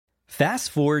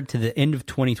Fast forward to the end of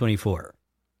 2024.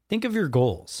 Think of your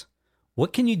goals.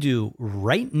 What can you do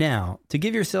right now to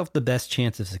give yourself the best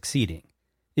chance of succeeding?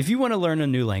 If you want to learn a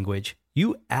new language,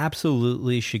 you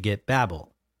absolutely should get Babbel.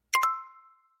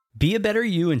 Be a better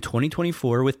you in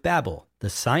 2024 with Babbel, the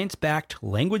science-backed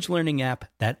language learning app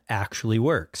that actually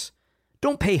works.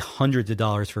 Don't pay hundreds of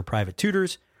dollars for private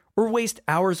tutors or waste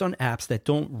hours on apps that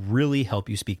don't really help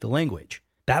you speak the language.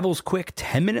 Babbel's quick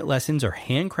 10-minute lessons are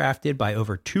handcrafted by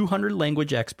over 200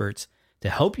 language experts to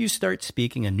help you start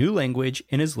speaking a new language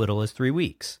in as little as 3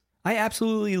 weeks. I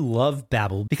absolutely love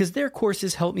Babbel because their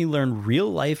courses help me learn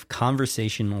real-life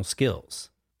conversational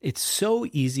skills. It's so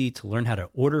easy to learn how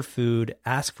to order food,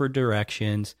 ask for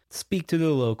directions, speak to the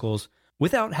locals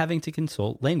without having to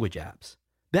consult language apps.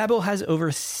 Babbel has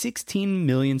over 16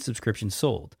 million subscriptions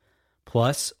sold.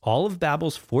 Plus, all of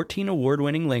Babbel's 14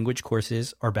 award-winning language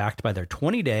courses are backed by their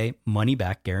 20-day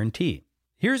money-back guarantee.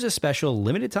 Here's a special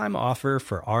limited-time offer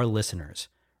for our listeners.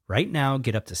 Right now,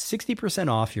 get up to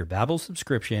 60% off your Babbel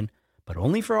subscription, but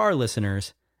only for our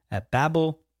listeners at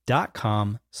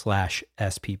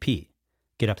babbel.com/SPP.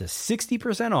 Get up to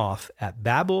 60% off at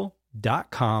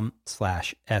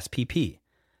babbel.com/SPP.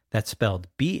 That's spelled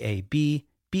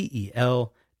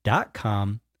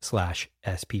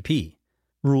BABBEL.com/SPP.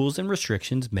 Rules and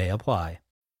restrictions may apply.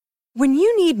 When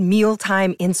you need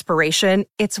mealtime inspiration,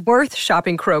 it's worth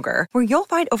shopping Kroger, where you'll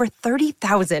find over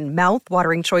 30,000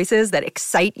 mouth-watering choices that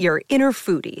excite your inner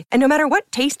foodie. And no matter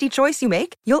what tasty choice you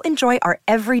make, you'll enjoy our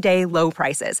everyday low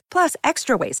prices, plus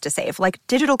extra ways to save, like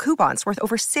digital coupons worth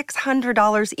over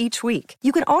 $600 each week.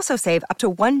 You can also save up to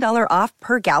 $1 off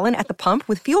per gallon at the pump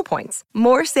with fuel points.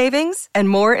 More savings and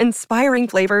more inspiring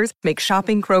flavors make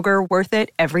shopping Kroger worth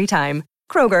it every time.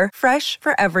 Kroger, fresh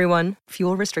for everyone.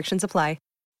 Fuel restrictions apply.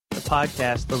 The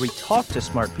podcast where we talk to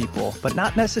smart people, but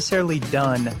not necessarily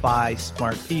done by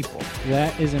smart people.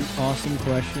 That is an awesome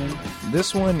question.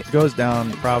 This one goes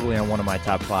down probably on one of my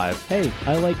top 5. Hey,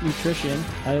 I like nutrition.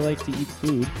 I like to eat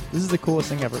food. This is the coolest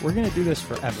thing ever. We're going to do this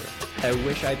forever. I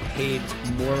wish I paid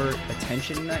more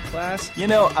attention in that class. You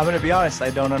know, I'm going to be honest,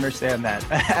 I don't understand that.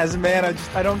 As a man,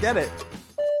 I don't get it.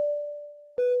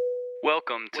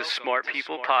 Welcome to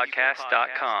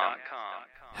smartpeoplepodcast.com.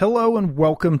 Hello and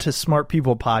welcome to Smart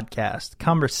People Podcast,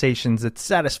 conversations that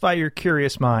satisfy your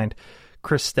curious mind.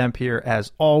 Chris Stemp here,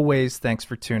 as always. Thanks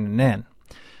for tuning in.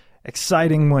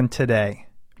 Exciting one today.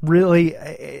 Really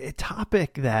a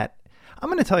topic that, I'm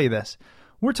going to tell you this.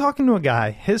 We're talking to a guy,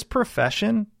 his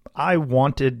profession, I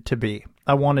wanted to be.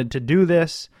 I wanted to do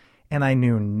this, and I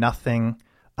knew nothing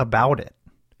about it.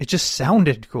 It just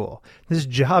sounded cool. This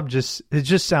job just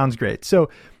sounds great. So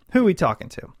who are we talking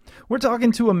to? We're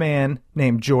talking to a man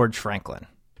named George Franklin.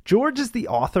 George is the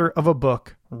author of a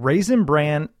book, Raisin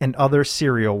Bran and Other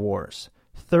Cereal Wars,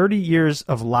 30 Years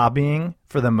of Lobbying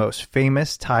for the Most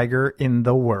Famous Tiger in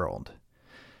the World.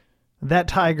 That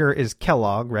tiger is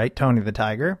Kellogg, right? Tony the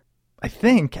Tiger. I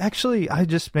think, actually, I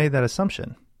just made that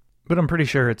assumption, but I'm pretty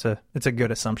sure it's a good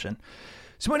assumption.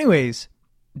 So anyways,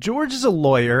 George is a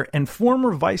lawyer and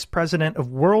former vice president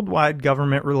of worldwide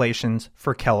government relations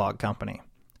for Kellogg Company.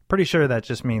 Pretty sure that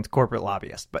just means corporate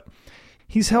lobbyist, but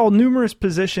he's held numerous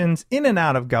positions in and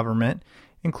out of government,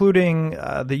 including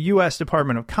the U.S.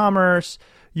 Department of Commerce,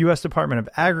 U.S. Department of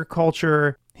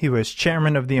Agriculture. He was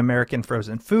chairman of the American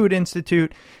Frozen Food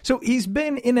Institute. So he's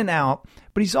been in and out,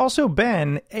 but he's also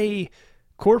been a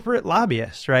corporate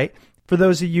lobbyist, right? For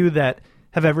those of you that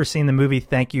have ever seen the movie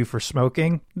Thank You for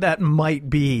Smoking, that might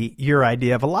be your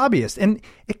idea of a lobbyist. And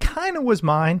it kind of was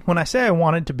mine. When I say I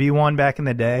wanted to be one back in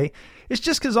the day, it's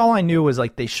just because all I knew was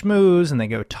like they schmooze and they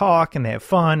go talk and they have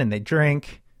fun and they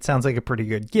drink. It sounds like a pretty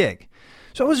good gig.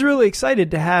 So I was really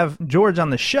excited to have George on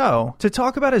the show to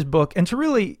talk about his book and to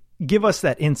really give us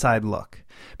that inside look.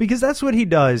 Because that's what he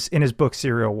does in his book,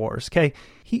 Cereal Wars, okay?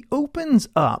 He opens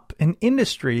up an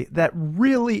industry that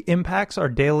really impacts our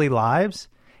daily lives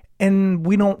and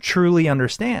we don't truly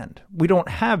understand. We don't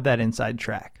have that inside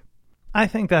track. I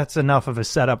think that's enough of a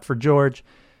setup for George.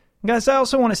 Guys, I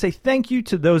also want to say thank you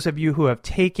to those of you who have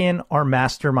taken our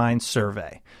mastermind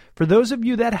survey. For those of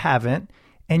you that haven't,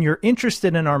 and you're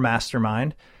interested in our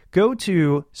mastermind, go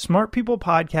to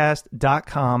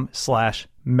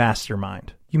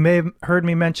smartpeoplepodcast.com/mastermind. You may have heard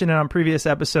me mention it on previous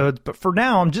episodes, but for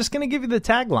now, I'm just going to give you the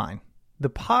tagline.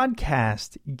 The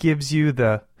podcast gives you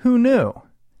the who knew.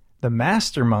 The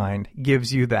mastermind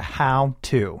gives you the how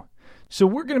to. So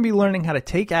we're going to be learning how to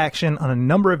take action on a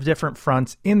number of different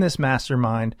fronts in this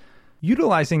mastermind,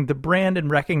 utilizing the brand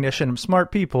and recognition of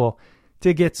smart people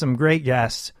to get some great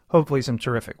guests, hopefully some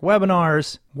terrific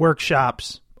webinars,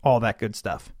 workshops, all that good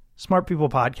stuff.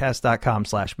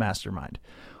 smartpeoplepodcast.com/mastermind.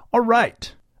 All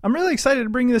right. I'm really excited to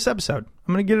bring you this episode.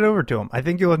 I'm going to get it over to him. I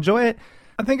think you'll enjoy it.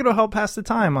 I think it'll help pass the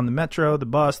time on the metro, the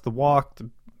bus, the walk,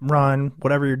 the run,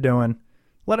 whatever you're doing.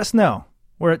 Let us know.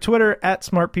 We're at Twitter at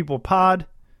SmartPeoplePod.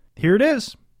 Here it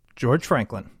is, George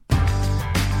Franklin.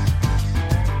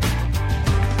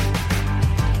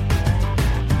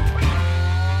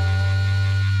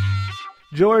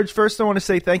 George, first I want to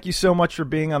say thank you so much for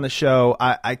being on the show.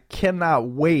 I cannot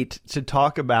wait to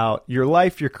talk about your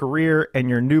life, your career, and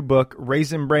your new book,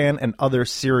 Raisin Bran and Other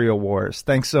Cereal Wars.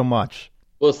 Thanks so much.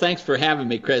 Well, thanks for having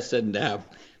me, Chris. And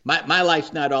my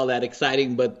life's not all that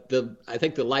exciting, but I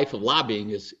think the life of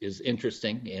lobbying is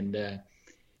interesting. And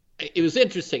it was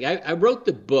interesting. I wrote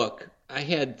the book. I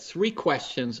had 3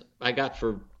 questions I got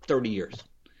for 30 years.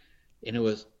 And it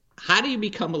was, how do you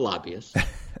become a lobbyist?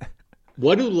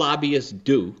 What do lobbyists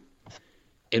do?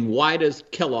 And why does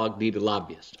Kellogg need a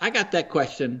lobbyist? I got that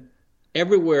question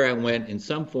everywhere I went in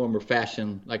some form or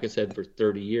fashion, like I said, for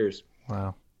 30 years.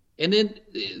 Wow. And then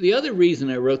the other reason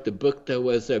I wrote the book, though,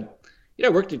 was, I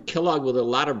worked at Kellogg with a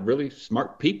lot of really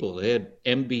smart people. They had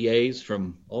MBAs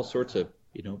from all sorts of,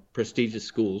 prestigious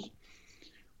schools.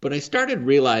 But I started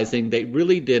realizing they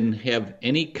really didn't have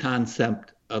any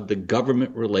concept of the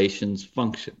government relations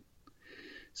function.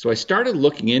 So I started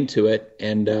looking into it,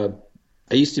 and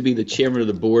I used to be the chairman of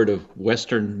the board of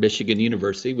Western Michigan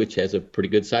University, which has a pretty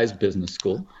good-sized business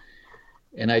school.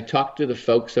 And I talked to the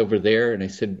folks over there, and I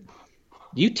said,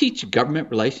 do you teach government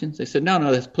relations? They said, no,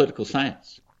 that's political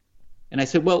science. And I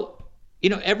said, well,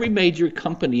 every major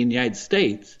company in the United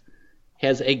States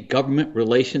has a government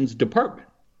relations department,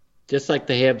 just like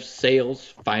they have sales,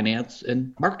 finance,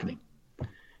 and marketing.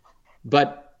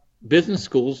 But business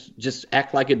schools just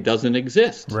act like it doesn't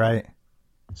exist. Right.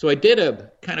 So I did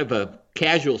a kind of a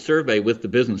casual survey with the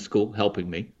business school helping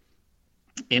me.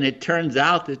 And it turns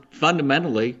out that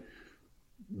fundamentally,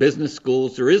 business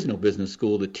schools, there is no business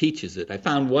school that teaches it. I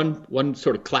found one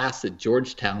sort of class at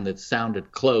Georgetown that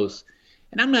sounded close.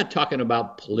 And I'm not talking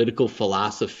about political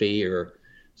philosophy or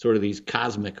sort of these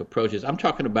cosmic approaches. I'm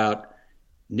talking about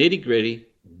nitty-gritty,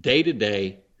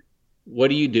 day-to-day, what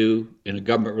do you do in a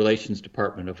government relations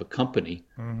department of a company?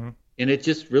 Mm-hmm. And it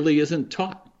just really isn't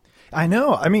taught. I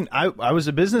know. I mean, I was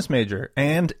a business major,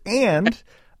 and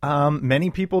many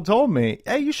people told me,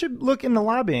 hey, you should look into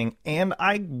lobbying. And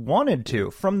I wanted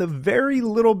to. From the very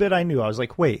little bit I knew, I was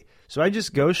like, wait, so I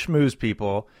just go schmooze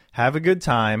people, have a good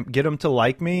time, get them to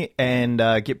like me, and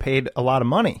get paid a lot of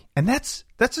money. And that's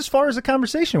as far as the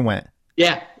conversation went.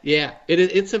 Yeah.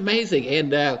 It's amazing.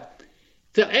 And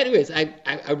so anyways,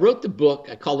 I wrote the book.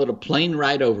 I call it a plane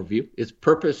ride overview. It's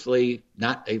purposely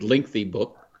not a lengthy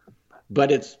book,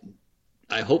 but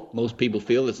I hope most people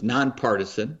feel it's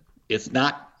nonpartisan. It's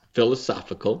not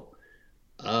philosophical.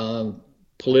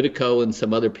 Politico and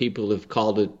some other people have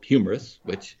called it humorous,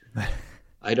 which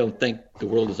I don't think the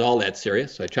world is all that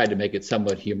serious. So I tried to make it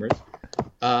somewhat humorous.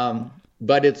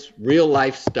 But it's real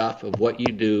life stuff of what you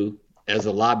do as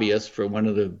a lobbyist for one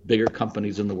of the bigger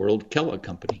companies in the world, Kellogg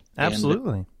Company.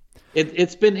 Absolutely.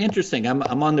 It's been interesting.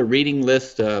 I'm on the reading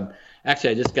list.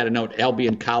 Actually, I just got a note.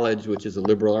 Albion College, which is a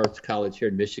liberal arts college here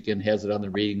in Michigan, has it on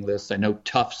the reading list. I know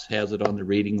Tufts has it on the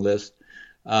reading list.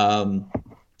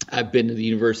 I've been to the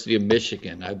University of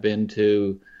Michigan. I've been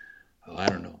to,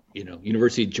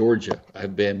 University of Georgia.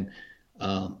 I've been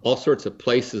all sorts of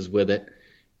places with it.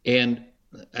 And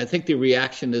I think the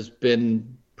reaction has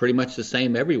been pretty much the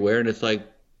same everywhere. And it's like,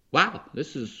 wow,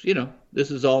 this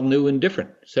is all new and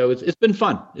different. So it's been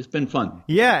fun. It's been fun.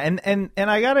 Yeah. And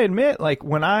I got to admit, like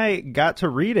when I got to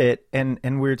read it and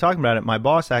we were talking about it, my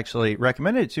boss actually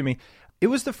recommended it to me. It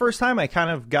was the first time I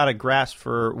kind of got a grasp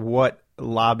for what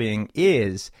lobbying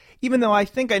is, even though I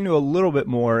think I knew a little bit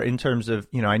more in terms of,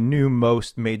 I knew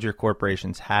most major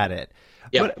corporations had it.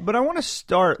 Yeah. But I want to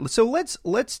start. So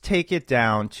let's take it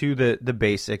down to the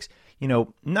basics.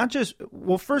 Not just,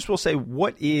 well, first we'll say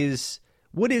what is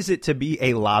it to be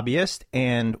a lobbyist,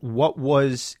 and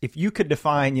if you could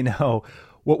define,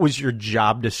 what was your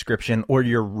job description or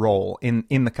your role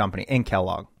in the company, in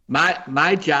Kellogg?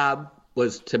 My job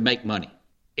was to make money.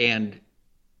 And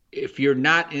if you're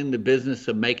not in the business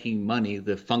of making money,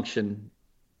 the function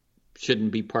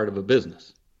shouldn't be part of a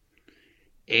business.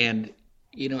 And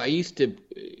I used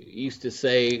to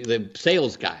say, the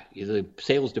sales guy, the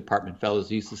sales department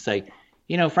fellows used to say,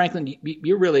 Franklin,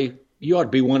 you ought to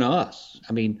be one of us.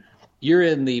 I mean, you're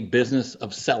in the business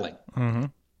of selling. Mm-hmm.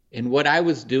 And what I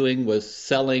was doing was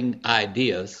selling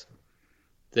ideas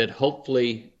that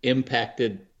hopefully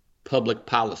impacted public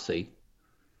policy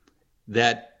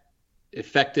that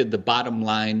affected the bottom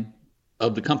line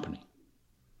of the company.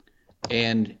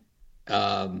 And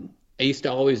I used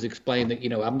to always explain that,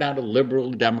 I'm not a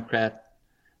liberal Democrat.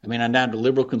 I mean, I'm not a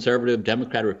liberal, conservative,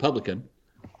 Democrat, or Republican.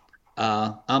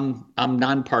 I'm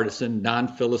nonpartisan,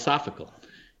 non-philosophical.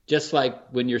 Just like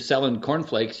when you're selling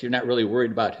cornflakes, you're not really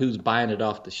worried about who's buying it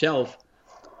off the shelf.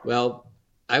 Well,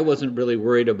 I wasn't really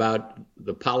worried about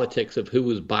the politics of who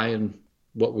was buying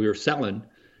what we were selling.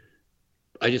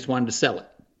 I just wanted to sell it,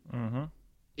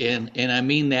 and I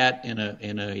mean that in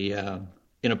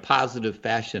a positive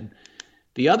fashion.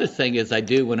 The other thing is I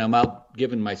do when I'm out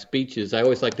giving my speeches, I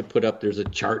always like to put up, there's a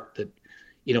chart that,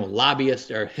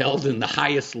 lobbyists are held in the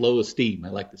highest low esteem, I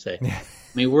like to say. I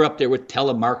mean, we're up there with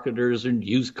telemarketers and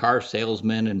used car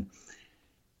salesmen.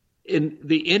 And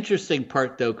the interesting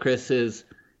part, though, Chris, is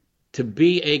to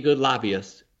be a good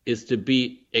lobbyist is to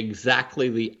be exactly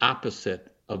the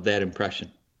opposite of that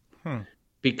impression.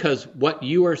 Because what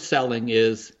you are selling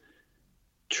is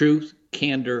truth,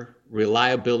 candor,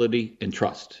 reliability, and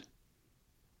trust.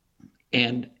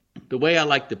 And the way I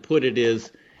like to put it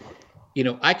is,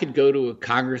 I could go to a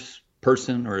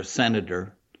congressperson or a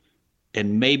senator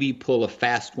and maybe pull a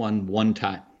fast one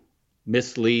time,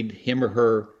 mislead him or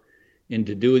her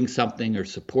into doing something or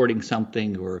supporting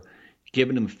something or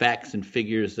giving them facts and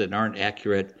figures that aren't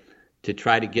accurate to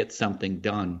try to get something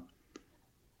done.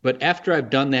 But after I've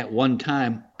done that one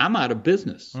time, I'm out of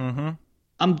business.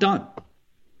 I'm done.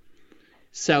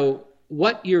 So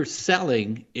what you're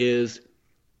selling is,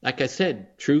 like I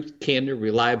said, truth, candor,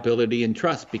 reliability, and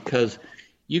trust, because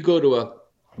you go to a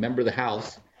member of the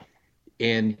House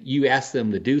and you ask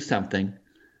them to do something,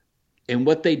 and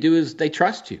what they do is they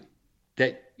trust you,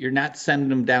 that you're not sending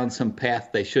them down some path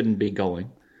they shouldn't be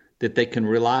going, that they can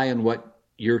rely on what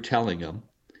you're telling them.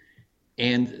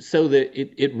 And so that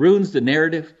it ruins the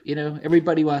narrative.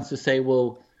 Everybody wants to say,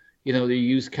 well, they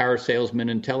use car salesmen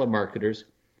and telemarketers.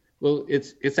 Well,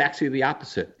 it's actually the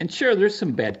opposite. And sure, there's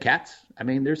some bad cats. I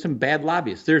mean, there's some bad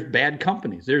lobbyists. There's bad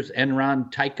companies. There's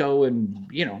Enron, Tyco,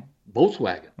 and,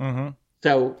 Volkswagen.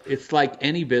 So it's like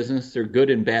any business. They're good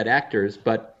and bad actors,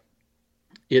 but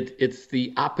it's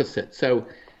the opposite. So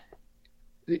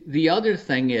the other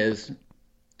thing is,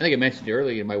 I think I mentioned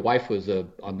earlier, my wife was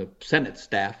on the Senate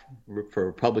staff for a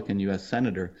Republican U.S.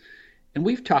 Senator. And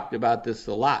we've talked about this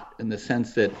a lot in the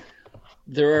sense that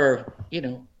there are,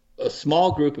 a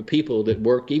small group of people that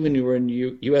work, even if you're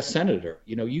a U.S. Senator.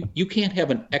 You can't have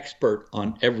an expert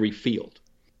on every field.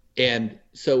 And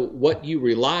so what you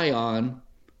rely on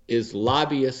is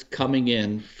lobbyists coming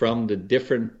in from the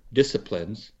different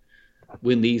disciplines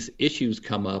when these issues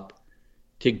come up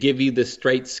to give you the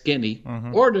straight skinny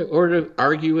or to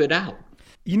argue it out.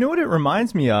 You know what it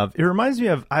reminds me of? It reminds me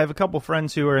of, I have a couple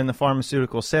friends who are in the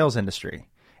pharmaceutical sales industry.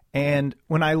 And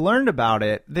when I learned about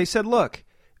it, they said, look,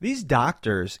 these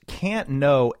doctors can't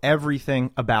know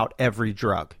everything about every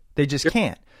drug. They just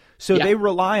can't. So they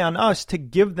rely on us to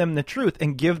give them the truth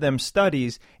and give them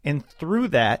studies, and through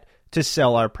that to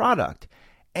sell our product.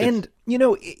 And,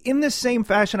 in the same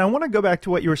fashion, I want to go back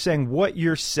to what you were saying, what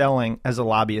you're selling as a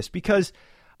lobbyist, because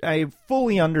I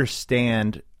fully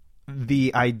understand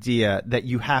the idea that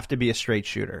you have to be a straight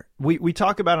shooter. We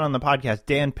talk about it on the podcast.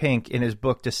 Dan Pink, in his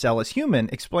book To Sell Is Human,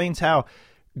 explains how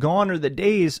gone are the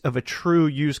days of a true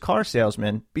used car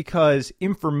salesman because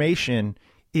information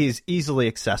is easily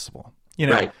accessible.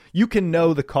 You can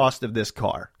know the cost of this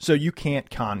car, so you can't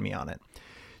con me on it.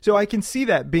 So I can see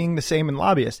that being the same in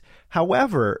lobbyists.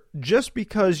 However, just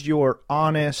because you're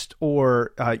honest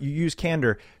or you use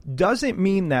candor doesn't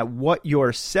mean that what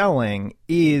you're selling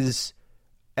is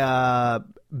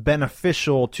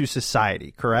beneficial to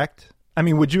society, correct? I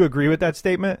mean, would you agree with that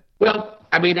statement? Well,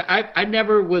 I mean, I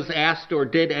never was asked or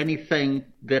did anything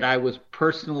that I was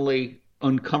personally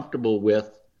uncomfortable with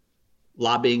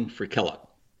lobbying for Kellogg.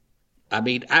 I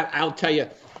mean, I'll tell you,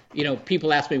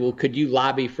 people ask me, well, could you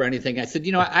lobby for anything? I said,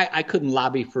 I couldn't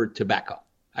lobby for tobacco.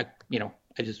 I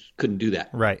just couldn't do that.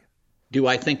 Right. Do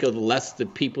I think of less the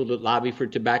people that lobby for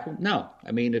tobacco? No.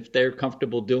 I mean, if they're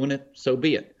comfortable doing it, so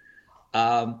be it.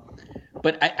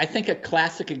 But I think a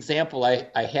classic example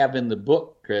I have in the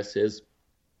book, Chris, is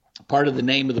part of the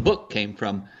name of the book came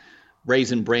from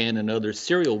Raisin Bran and other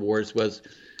cereal wars. Was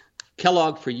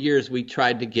Kellogg, for years, we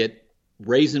tried to get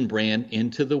Raisin Bran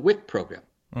into the WIC program.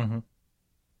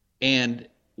 And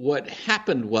what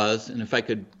happened was, and if I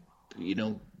could,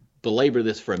 belabor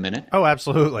this for a minute. Oh,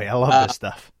 absolutely. I love this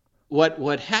stuff.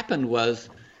 What happened was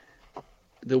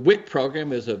the WIC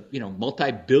program is a,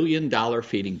 multi-billion-dollar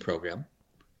feeding program,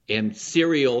 and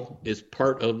cereal is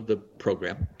part of the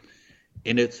program.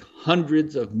 And it's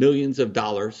hundreds of millions of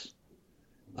dollars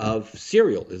of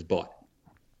cereal is bought.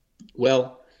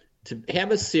 Well, to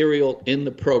have a cereal in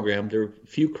the program, there are a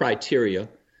few criteria,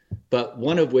 but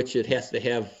one of which it has to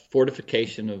have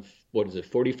fortification of,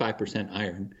 45%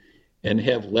 iron, and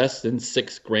have less than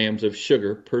 6 grams of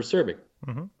sugar per serving.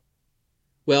 Mm-hmm.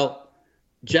 Well,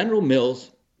 General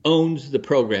Mills owns the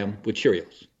program with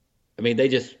Cheerios. I mean, they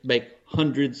just make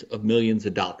hundreds of millions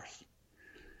of dollars.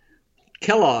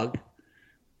 Kellogg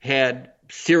had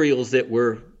cereals that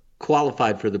were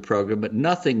qualified for the program, but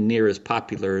nothing near as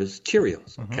popular as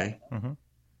Cheerios, okay? Mm-hmm.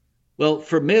 Well,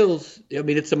 for Mills, I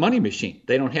mean, it's a money machine.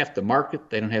 They don't have to market.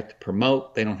 They don't have to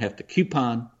promote. They don't have to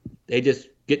coupon. They just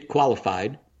get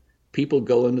qualified. People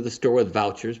go into the store with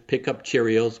vouchers, pick up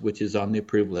Cheerios, which is on the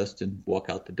approved list, and walk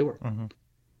out the door. Mm-hmm.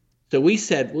 So we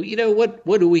said, well, you know,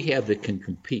 what do we have that can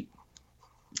compete?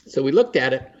 So we looked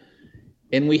at it,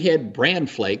 and we had bran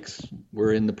flakes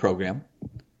were in the program.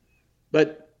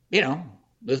 But, you know,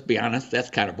 let's be honest, that's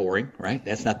kind of boring, right?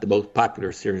 That's not the most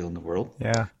popular cereal in the world.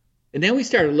 Yeah. And then we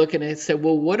started looking at it and said,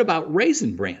 well, what about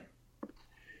Raisin Bran?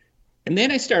 And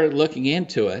then I started looking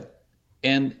into it,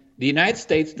 and the United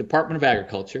States Department of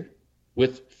Agriculture,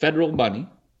 with federal money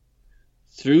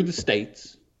through the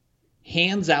states,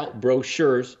 hands out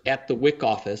brochures at the WIC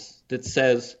office that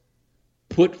says,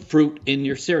 put fruit in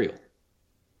your cereal.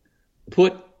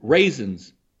 Put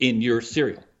raisins in your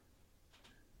cereal.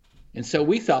 And so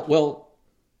we thought, well,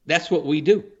 that's what we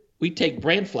do. We take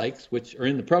bran flakes, which are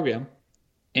in the program,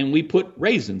 and we put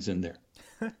raisins in there.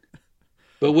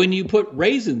 But when you put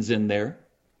raisins in there,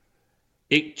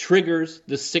 it triggers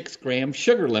the 6 gram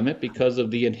sugar limit because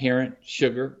of the inherent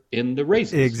sugar in the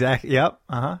raisins. Exactly. Yep.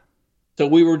 Uh-huh. So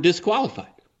we were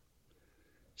disqualified.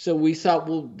 So we thought,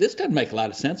 well, this doesn't make a lot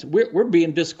of sense. We're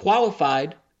being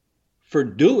disqualified for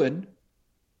doing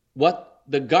what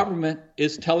the government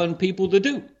is telling people to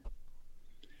do.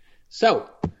 So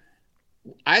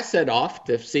I set off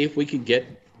to see if we could get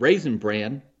Raisin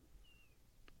Bran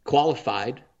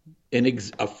qualified in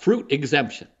a fruit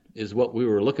exemption is what we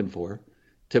were looking for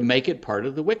to make it part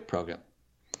of the WIC program.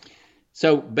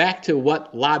 So back to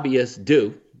what lobbyists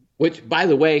do, which, by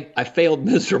the way, I failed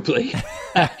miserably.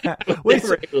 Wait,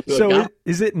 so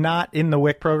is it not in the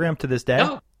WIC program to this day?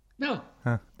 No.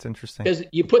 Huh, it's interesting. Because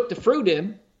you put the fruit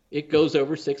in, it goes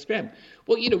over 6 grams.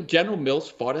 Well, you know, General Mills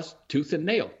fought us tooth and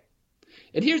nail.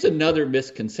 And here's another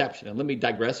misconception, and let me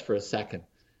digress for a second.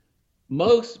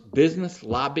 Most business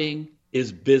lobbying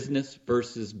is business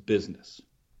versus business.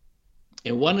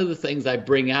 And one of the things I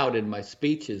bring out in my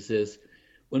speeches is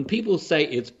when people say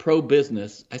it's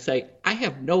pro-business, I say, I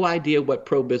have no idea what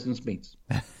pro-business means.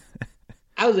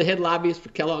 I was a head lobbyist for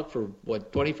Kellogg for,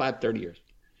 25, 30 years.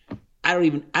 I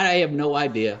have no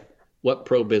idea what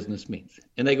pro-business means.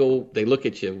 And they look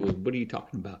at you, well, what are you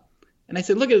talking about? And I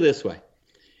said, look at it this way.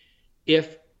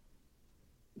 If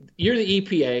you're the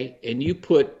EPA and you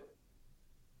put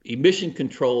emission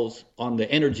controls on the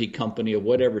energy company of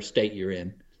whatever state you're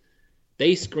in,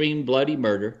 they scream bloody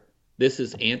murder. This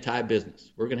is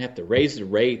anti-business. We're going to have to raise the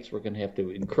rates. We're going to have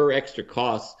to incur extra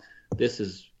costs. This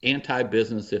is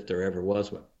anti-business if there ever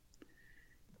was one.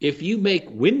 If you make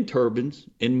wind turbines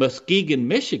in Muskegon,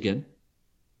 Michigan,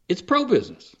 it's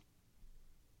pro-business.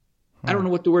 I don't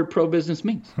know what the word pro-business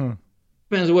means.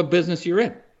 Depends on what business you're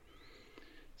in.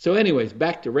 So anyways,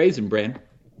 back to Raisin Bran.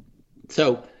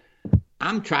 So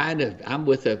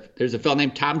there's a fellow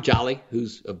named Tom Jolly,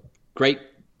 who's a great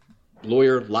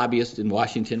lawyer, lobbyist in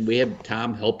Washington. We have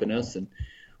Tom helping us, and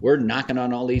we're knocking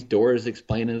on all these doors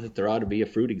explaining that there ought to be a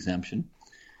fruit exemption.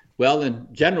 Well, in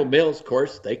General Mills, of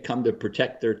course, they come to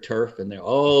protect their turf, and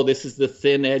this is the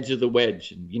thin edge of the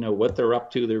wedge. And, you know, what they're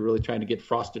up to, they're really trying to get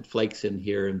Frosted Flakes in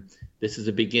here, and this is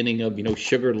the beginning of,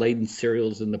 sugar-laden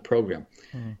cereals in the program.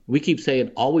 We keep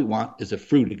saying all we want is a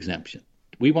fruit exemption.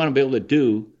 We want to be able to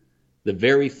do the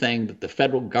very thing that the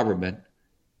federal government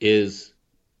is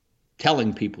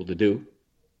telling people to do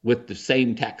with the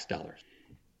same tax dollars.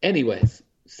 Anyways,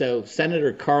 so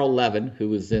Senator Carl Levin, who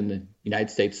was in the United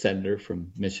States Senator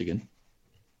from Michigan,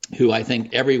 who I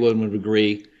think everyone would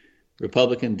agree,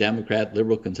 Republican, Democrat,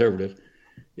 liberal, conservative,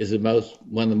 is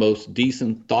one of the most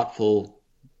decent, thoughtful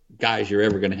guys you're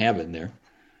ever going to have in there.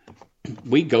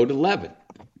 We go to Levin,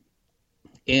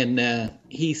 and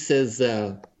he says,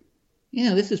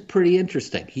 this is pretty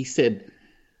interesting. He said,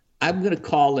 I'm going to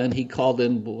call in. He called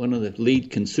in one of the lead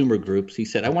consumer groups. He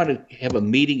said, I want to have a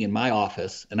meeting in my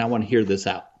office, and I want to hear this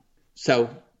out.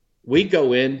 So we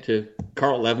go into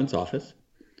Carl Levin's office,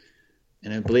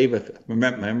 and I believe, if I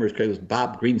remember correctly, it was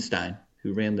Bob Greenstein,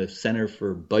 who ran the Center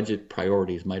for Budget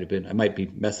Priorities. I might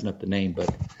be messing up the name, but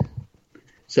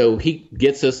so he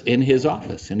gets us in his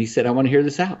office, and he said, I want to hear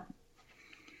this out.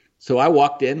 So I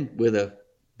walked in with a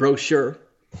brochure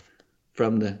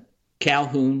from the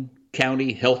Calhoun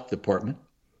County Health Department,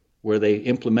 where they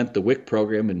implement the WIC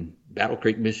program in Battle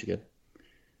Creek, Michigan.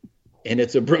 And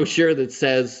it's a brochure that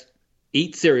says,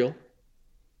 eat cereal,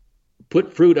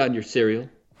 put fruit on your cereal,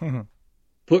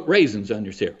 put raisins on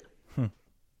your cereal,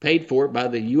 paid for by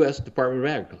the U.S. Department of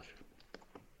Agriculture.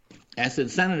 I said,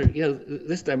 Senator,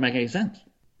 this doesn't make any sense.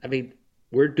 I mean,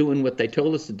 we're doing what they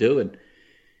told us to do, and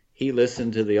he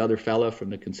listened to the other fellow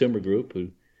from the consumer group who,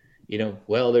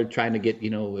 they're trying to get,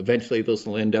 eventually this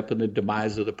will end up in the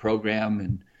demise of the program,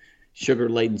 and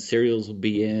sugar-laden cereals will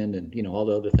be in, and, all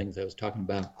the other things I was talking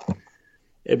about.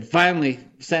 And finally,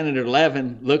 Senator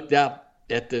Levin looked up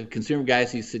at the consumer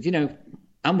guys. He said,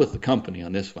 I'm with the company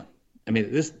on this one. I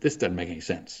mean, this doesn't make any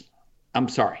sense. I'm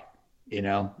sorry.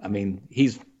 I mean,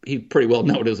 he's pretty well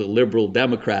known as a liberal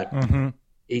Democrat. Mm-hmm.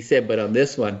 He said, but on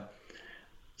this one,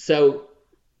 so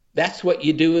that's what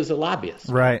you do as a lobbyist.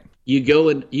 Right. You go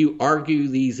and you argue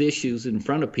these issues in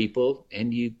front of people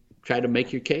and you try to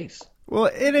make your case. Well,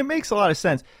 and it makes a lot of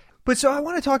sense. But so I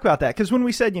want to talk about that because when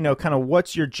we said, kind of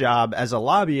what's your job as a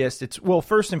lobbyist, it's, well,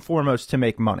 first and foremost to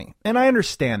make money. And I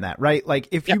understand that, right? Like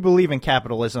if you believe in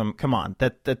capitalism, come on,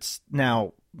 that's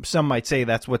now some might say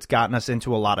that's what's gotten us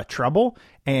into a lot of trouble.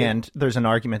 And there's an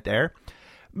argument there.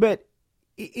 But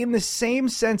in the same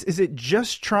sense, is it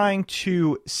just trying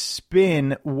to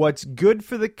spin what's good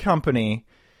for the company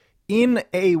in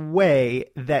a way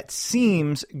that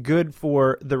seems good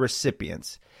for the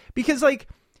recipients? Because I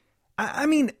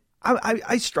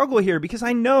struggle here because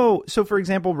I know, so for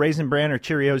example, Raisin Bran or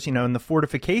Cheerios, in the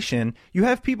fortification, you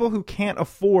have people who can't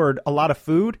afford a lot of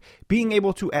food being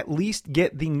able to at least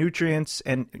get the nutrients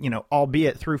and,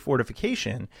 albeit through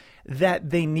fortification, that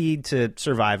they need to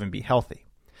survive and be healthy.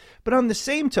 But on the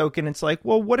same token, it's like,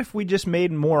 well, what if we just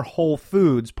made more whole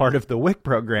foods part of the WIC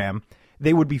program?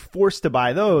 They would be forced to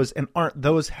buy those, and aren't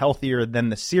those healthier than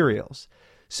the cereals?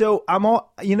 So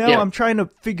I'm trying to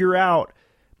figure out,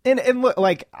 and look,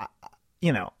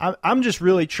 I'm just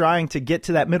really trying to get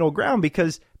to that middle ground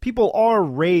because people are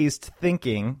raised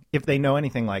thinking, if they know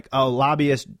anything, like, oh,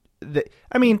 lobbyists,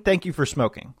 thank you for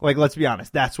smoking. Like, let's be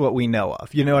honest, that's what we know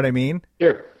of. You know what I mean?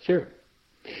 Sure.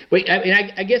 Wait,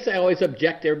 I guess I always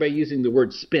object to everybody using the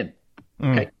word spin.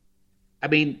 Okay.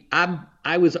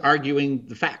 I was arguing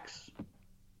the facts.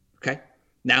 Okay.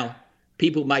 Now,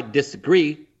 people might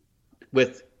disagree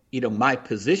with, my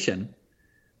position,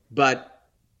 but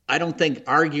I don't think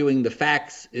arguing the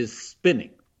facts is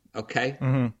spinning. Okay.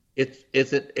 Mm-hmm.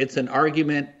 It's an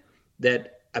argument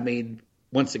that,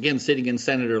 once again, sitting in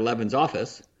Senator Levin's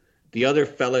office, the other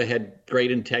fellow had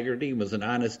great integrity, was an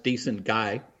honest, decent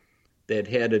guy that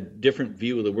had a different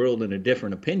view of the world and a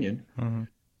different opinion. Mm-hmm.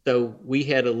 So we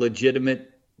had a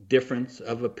legitimate difference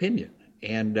of opinion.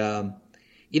 And,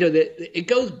 it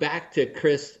goes back to,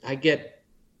 Chris, I get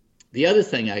the other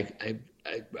thing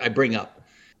I bring up.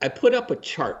 I put up a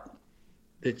chart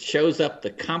that shows up the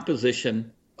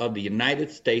composition of the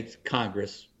United States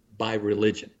Congress by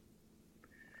religion.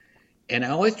 And I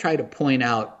always try to point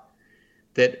out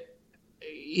that,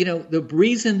 the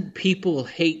reason people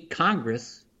hate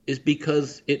Congress is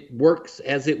because it works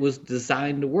as it was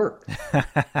designed to work.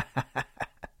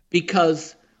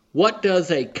 Because what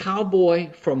does a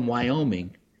cowboy from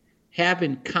Wyoming have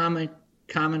in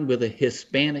common with a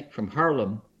Hispanic from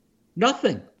Harlem?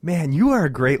 Nothing. Man, you are a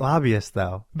great lobbyist,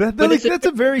 though. That's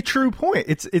a very true point.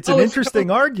 It's an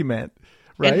interesting argument,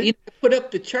 right? And you put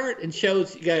up the chart and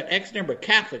shows you got X number of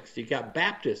Catholics, you got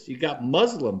Baptists, you got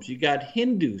Muslims, you got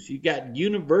Hindus, you got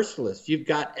Universalists, you've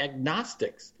got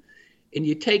agnostics. And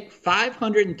you take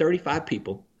 535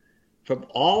 people from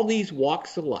all these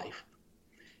walks of life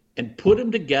and put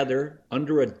them together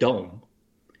under a dome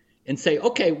and say,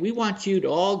 okay, we want you to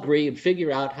all agree and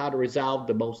figure out how to resolve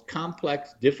the most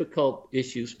complex, difficult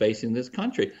issues facing this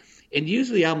country. And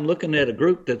usually I'm looking at a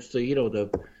group that's the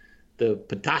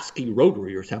Petoskey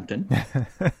Rotary or something.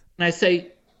 And I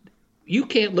say, you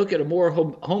can't look at a more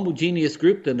homogeneous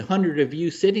group than 100 of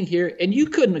you sitting here, and you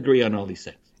couldn't agree on all these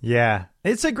things. Yeah,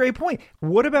 it's a great point.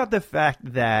 What about the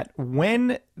fact that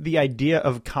when the idea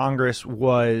of Congress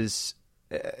was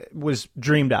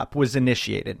dreamed up, was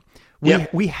initiated,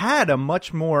 we had a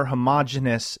much more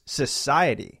homogenous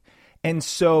society. And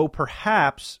so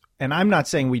perhaps, and I'm not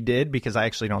saying we did because I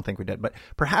actually don't think we did, but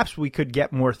perhaps we could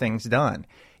get more things done.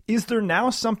 Is there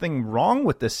now something wrong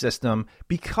with this system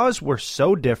because we're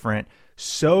so different,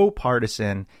 so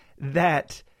partisan,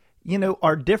 that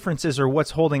our differences are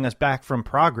what's holding us back from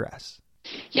progress?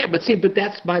 Yeah, but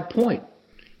that's my point.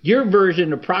 Your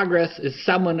version of progress is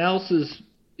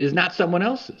not someone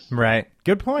else's. Right.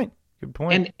 Good point.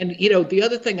 And the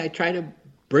other thing I try to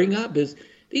bring up is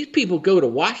these people go to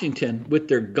Washington with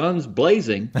their guns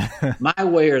blazing, my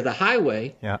way or the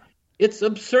highway. Yeah. It's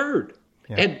absurd.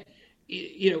 Yeah. And,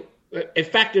 in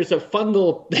fact, there's a fun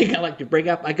little thing I like to bring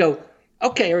up. I go,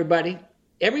 okay, everybody,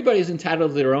 everybody's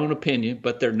entitled to their own opinion,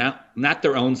 but they're not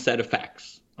their own set of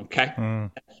facts. Okay?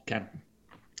 That's kind of,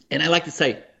 and I like to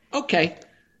say, okay,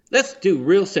 let's do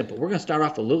real simple. We're going to start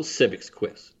off a little civics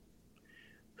quiz.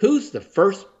 Who's the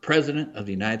first president of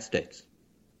the United States?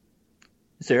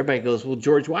 So everybody goes, well,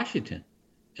 George Washington.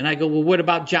 And I go, well, what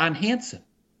about John Hanson?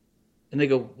 And they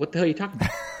go, what the hell are you talking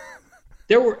about?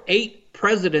 There were 8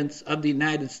 presidents of the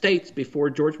United States before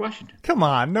George Washington. Come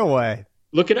on, no way.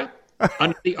 Look it up.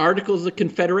 Under the Articles of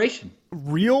Confederation.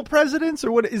 Real presidents?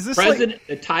 Or what is this? President,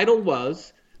 the title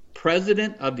was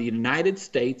President of the United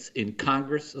States in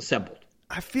Congress Assembled.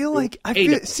 I feel like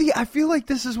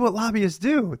this is what lobbyists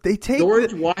do. They take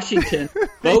George Washington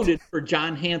voted for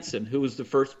John Hanson, who was the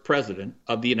first president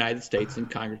of the United States in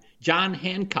Congress. John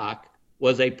Hancock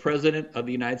was a president of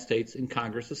the United States in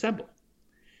Congress Assembled.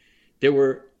 There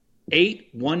were 8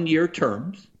 one-year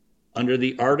terms under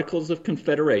the Articles of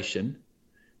Confederation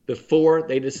before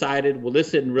they decided, well,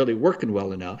 this isn't really working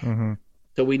well enough,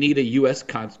 so we need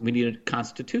we need a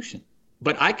constitution.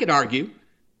 But I could argue,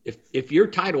 if your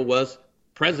title was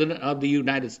President of the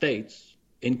United States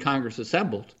in Congress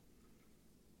Assembled,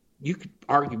 you could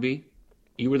argue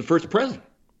you were the first president.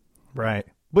 Right.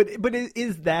 But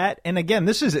is that, and again,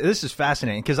 this is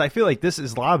fascinating because I feel like this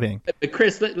is lobbying. But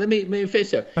Chris, let me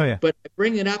finish up. Oh, yeah. But I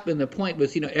bring it up, and the point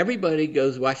was, everybody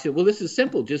goes, well, I said, well, this is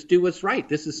simple. Just do what's right.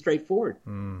 This is straightforward.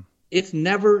 It's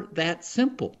never that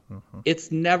simple.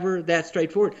 It's never that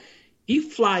straightforward. You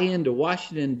fly into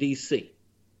Washington, D.C.,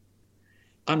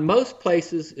 on most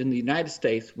places in the United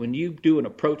States, when you do an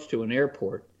approach to an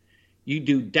airport, you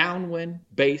do downwind,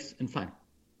 base, and final.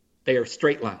 They are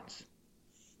straight lines.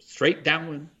 Straight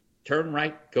downwind, turn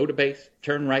right, go to base,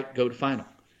 turn right, go to final.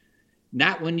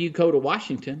 Not when you go to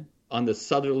Washington on the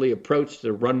southerly approach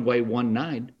to runway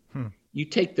 19. You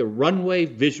take the runway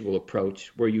visual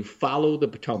approach where you follow the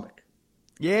Potomac.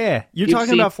 Yeah, you're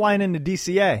talking about flying into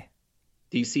DCA.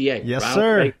 DCA. Yes,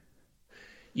 sir.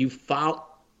 You follow.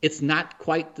 It's not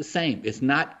quite the same. It's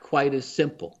not quite as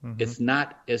simple. It's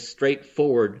not as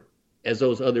straightforward as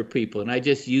those other people. And I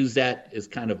just use that as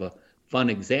kind of a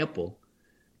fun example,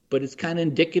 but it's kind of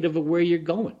indicative of where you're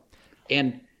going.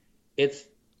 And it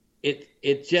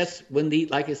just,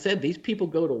 like I said, these people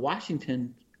go to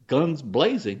Washington guns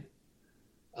blazing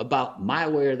about my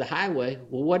way or the highway.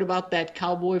 Well, what about that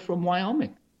cowboy from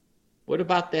Wyoming? What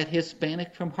about that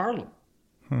Hispanic from Harlem?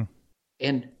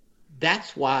 And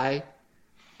that's why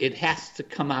it has to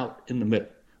come out in the middle.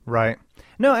 Right.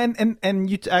 No, and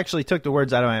you actually took the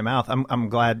words out of my mouth. I'm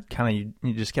glad kind of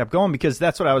you just kept going because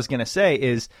that's what I was going to say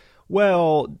is,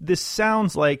 well, this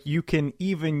sounds like you can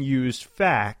even use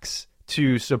facts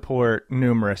to support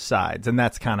numerous sides. And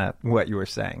that's kind of what you were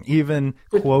saying. Even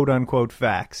quote unquote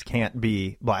facts can't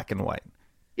be black and white.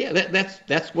 Yeah,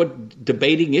 that's what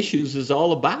debating issues is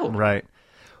all about. Right.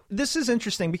 This is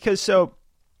interesting because so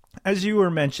as you were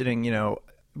mentioning,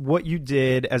 what you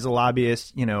did as a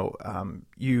lobbyist,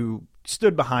 you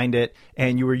stood behind it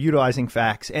and you were utilizing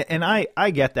facts. And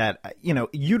I get that,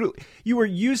 you were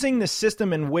using the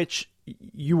system in which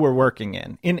you were working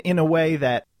in a way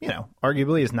that,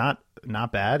 arguably is not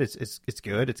bad. It's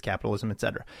good. It's capitalism,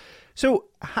 etc. So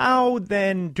how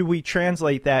then do we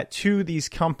translate that to these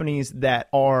companies that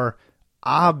are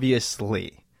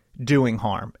obviously doing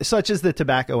harm, such as the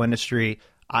tobacco industry?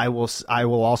 I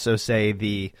will also say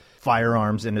the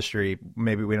firearms industry.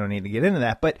 Maybe we don't need to get into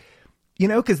that, but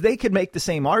because they could make the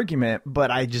same argument,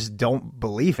 but I just don't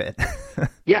believe it.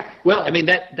 Yeah, well, I mean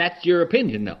that's your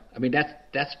opinion, though. I mean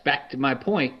that's back to my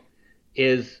point.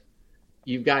 Is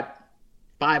you've got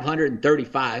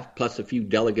 535 plus a few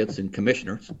delegates and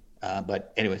commissioners,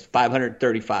 but anyways,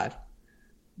 535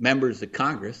 members of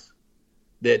Congress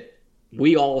that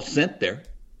we all sent there.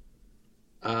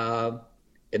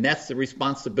 And that's the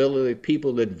responsibility of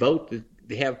people that vote,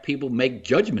 to have people make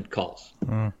judgment calls.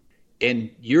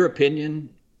 And your opinion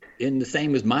in the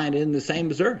same as mine, in the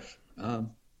same as theirs.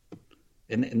 And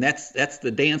that's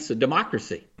the dance of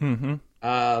democracy.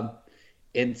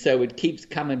 And so it keeps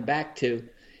coming back to,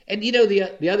 and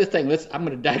the other thing, I'm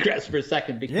going to digress for a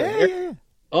second because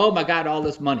oh my God, all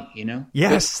this money,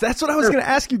 Yes, that's what I was going to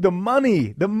ask you. The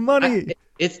money.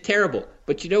 It's terrible.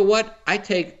 But you know what? I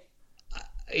take,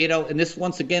 and this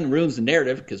once again ruins the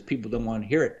narrative because people don't want to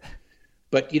hear it.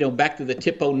 But, back to the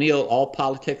Tip O'Neill, all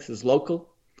politics is local.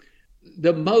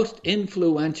 The most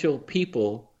influential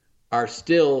people are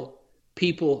still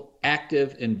people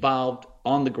active, involved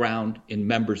on the ground in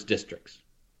members' districts.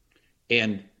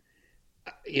 And,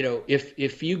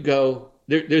 if you go,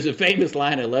 there's a famous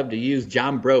line I love to use.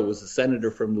 John Breaux was a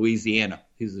senator from Louisiana.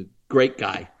 He's a great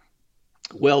guy,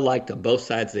 well liked on both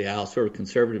sides of the aisle, sort of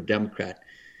conservative Democrat.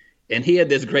 And he had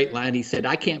this great line. He said,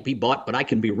 "I can't be bought, but I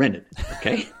can be rented."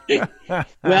 Okay.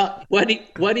 Well, what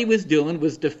he was doing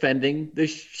was defending the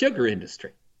sugar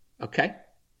industry. Okay.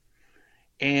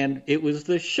 And it was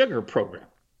the sugar program.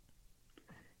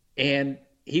 And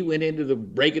he went into the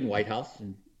Reagan White House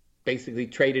and basically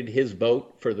traded his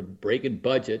vote for the Reagan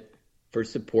budget for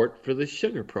support for the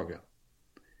sugar program.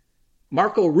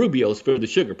 Marco Rubio's for the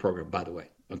sugar program, by the way.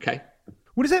 Okay.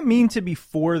 What does that mean to be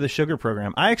for the sugar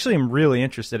program? I actually am really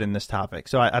interested in this topic,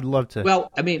 so I'd love to. Well,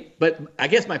 I mean, but I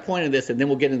guess my point of this, and then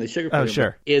we'll get into the sugar program,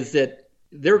 sure. is that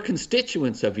they're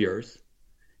constituents of yours.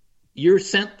 You're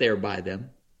sent there by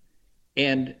them.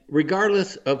 And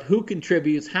regardless of who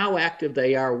contributes, how active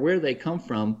they are, where they come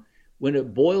from, when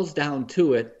it boils down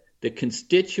to it, the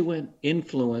constituent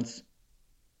influence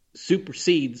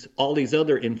supersedes all these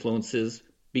other influences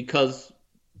because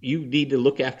you need to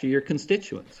look after your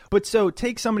constituents. But so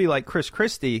take somebody like Chris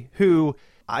Christie, who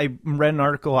I read an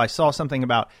article, I saw something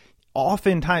about,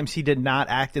 oftentimes he did not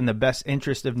act in the best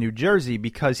interest of New Jersey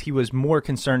because he was more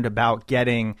concerned about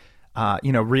getting,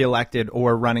 reelected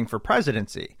or running for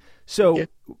presidency. So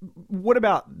What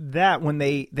about that when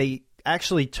they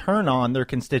actually turn on their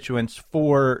constituents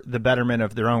for the betterment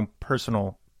of their own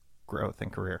personal growth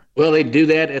and career? Well, they do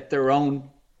that at their own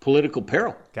political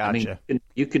peril. Gotcha. I mean,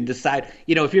 you can decide,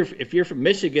 if you're from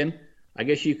Michigan, I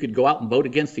guess you could go out and vote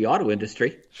against the auto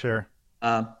industry. Sure.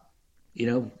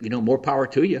 More power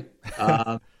to you.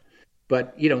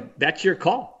 But that's your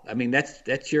call. I mean,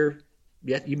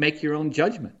 you make your own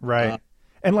judgment. Right.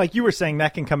 And like you were saying,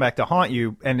 that can come back to haunt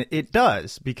you, and it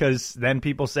does, because then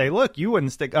people say, look, you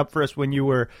wouldn't stick up for us when you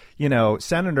were,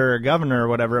 senator or governor or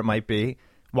whatever it might be.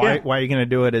 Why are you going to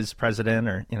do it as president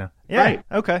or, Yeah. Right.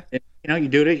 Okay. And, you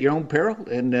do it at your own peril.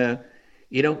 And,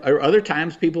 or other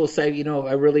times people will say,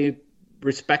 I really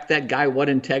respect that guy. What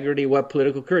integrity, what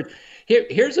political courage.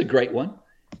 Here's a great one.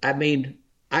 I mean,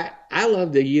 I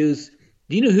love to use,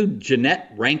 do you know who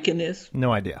Jeanette Rankin is?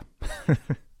 No idea.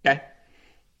 Okay.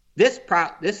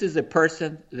 This is a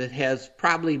person that has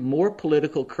probably more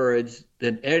political courage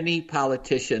than any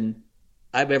politician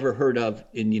I've ever heard of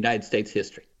in United States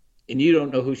history. And you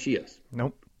don't know who she is.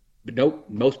 Nope. But nope,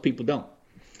 most people don't.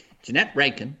 Jeanette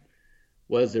Rankin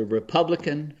was a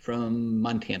Republican from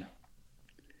Montana.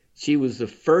 She was the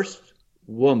first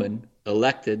woman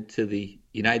elected to the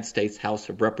United States House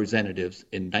of Representatives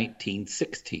in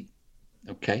 1916.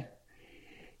 Okay?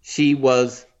 She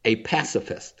was a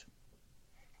pacifist.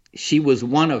 She was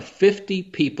one of 50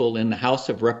 people in the House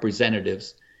of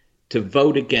Representatives to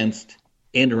vote against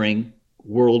entering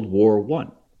World War I.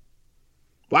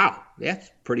 Wow,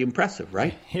 that's pretty impressive,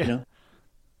 right? Yeah.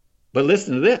 But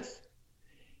listen to this.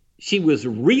 She was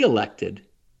reelected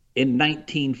in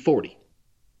 1940.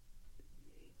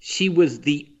 She was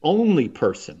the only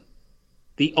person,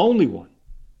 the only one,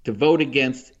 to vote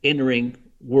against entering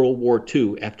World War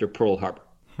II after Pearl Harbor.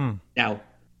 Now,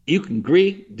 you can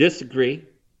agree, disagree,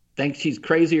 think she's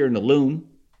crazier than a loon.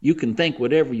 You can think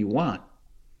whatever you want.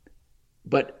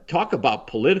 But talk about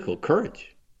political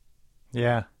courage.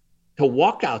 Yeah. To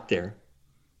walk out there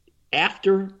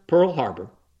after Pearl Harbor,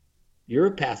 you're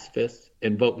a pacifist,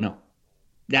 and vote no.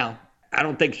 Now, I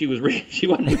don't think she wasn't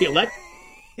reelected.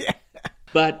 Yeah.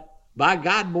 But by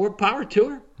God, more power to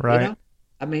her. Right.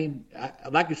 I mean,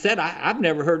 like I said, I've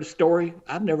never heard a story.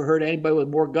 I've never heard anybody with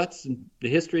more guts in the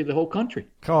history of the whole country.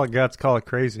 Call it guts, call it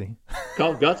crazy.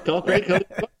 Call it guts, call it crazy.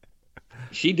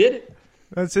 She did it.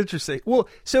 That's interesting. Well,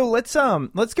 so let's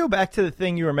go back to the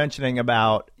thing you were mentioning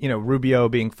about, Rubio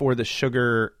being for the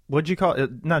sugar, what'd you call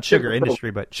it? Not sugar industry,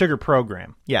 but sugar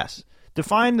program. Yes.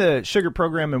 Define the sugar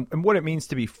program and what it means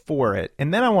to be for it.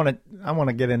 And then I want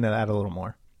to get into that a little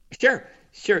more. Sure.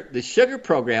 The sugar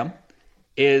program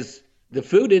is, the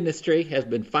food industry has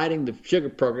been fighting the sugar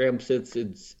program since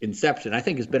its inception. I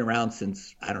think it's been around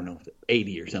since,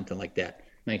 80 or something like that,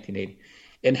 1980.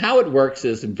 And how it works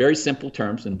is, in very simple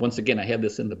terms, and once again, I have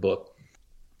this in the book,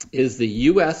 is the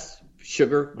U.S.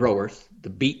 sugar growers, the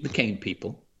beet and the cane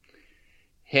people,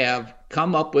 have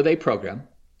come up with a program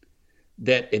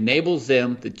that enables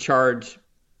them to charge,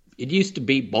 it used to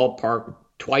be ballpark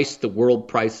twice the world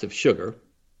price of sugar.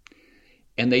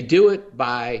 And they do it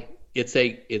by, it's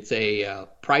a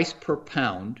price per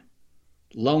pound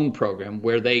loan program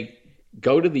where they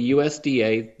go to the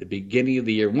USDA the beginning of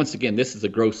the year. Once again, this is a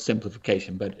gross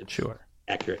simplification, but it's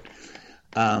accurate.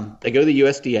 They go to the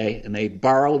USDA and they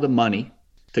borrow the money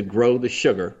to grow the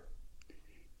sugar.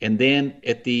 And then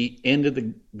at the end of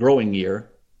the growing year,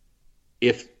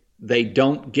 if they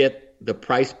don't get the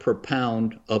price per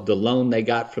pound of the loan they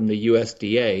got from the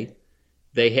USDA,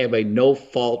 they have a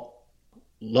no-fault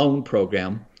loan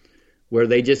program where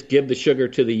they just give the sugar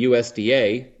to the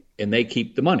USDA and they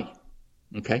keep the money.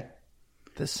 Okay?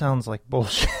 This sounds like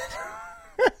bullshit.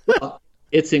 Well,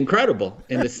 it's incredible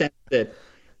in the sense that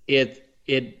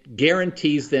it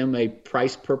guarantees them a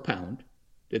price per pound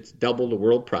that's double the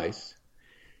world price.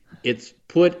 It's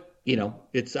put,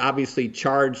 it's obviously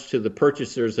charged to the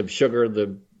purchasers of sugar.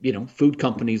 The, food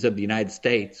companies of the United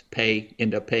States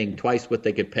end up paying twice what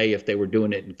they could pay if they were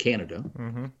doing it in Canada.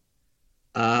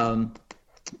 Mm-hmm.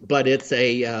 But it's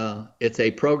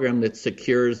a program that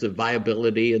secures the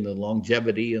viability and the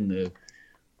longevity and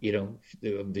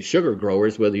the sugar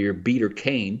growers, whether you're beet or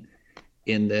cane,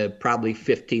 in the probably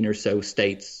 15 or so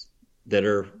states that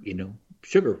are,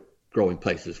 sugar growing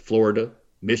places: Florida,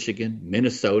 Michigan,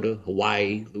 Minnesota,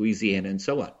 Hawaii, Louisiana, and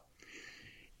so on.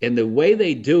 And the way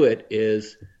they do it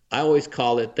is, I always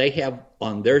call it, they have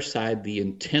on their side the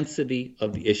intensity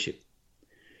of the issue.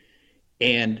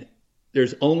 And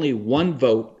there's only one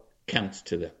vote counts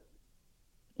to them.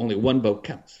 Only one vote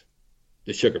counts,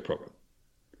 the sugar program.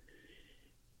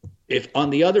 If,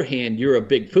 on the other hand, you're a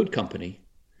big food company,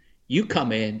 you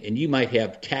come in and you might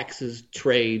have taxes,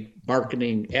 trade,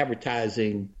 marketing,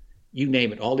 advertising, you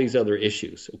name it, all these other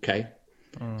issues, okay?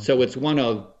 So it's one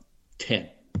of 10,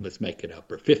 let's make it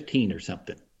up, or 15 or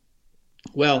something.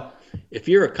 Well, if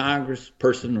you're a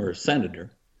congressperson or a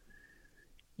senator,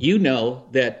 you know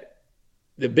that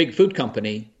the big food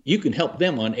company, you can help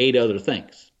them on 8 other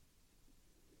things.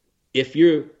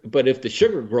 But if the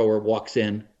sugar grower walks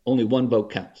in, only one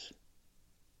vote counts.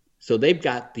 So they've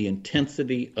got the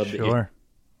intensity of the issue.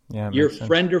 Yeah, your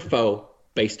friend or foe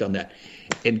based on that.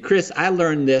 And Chris, I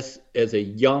learned this as a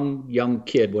young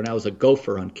kid when I was a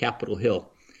gopher on Capitol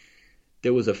Hill.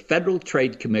 There was a Federal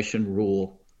Trade Commission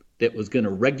rule that was going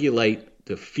to regulate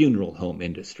the funeral home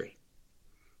industry.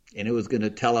 And it was going to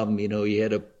tell them, you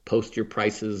had to post your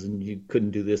prices and you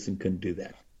couldn't do this and couldn't do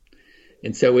that.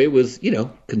 And so it was,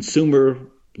 consumer,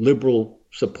 liberal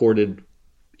supported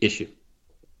issue.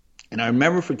 And I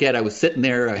remember, I was sitting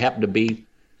there, I happened to be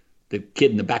the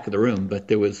kid in the back of the room, but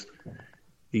there was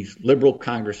these liberal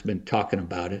congressmen talking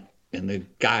about it. And the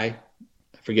guy,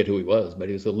 I forget who he was, but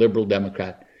he was a liberal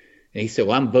Democrat. And he said,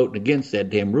 well, I'm voting against that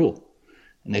damn rule.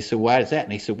 And they said, why is that?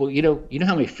 And he said, well, you know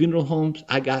how many funeral homes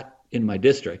I got in my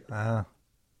district?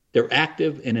 They're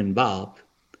active and involved.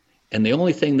 And the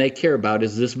only thing they care about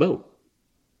is this vote.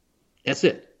 That's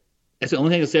it. That's the only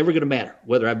thing that's ever going to matter,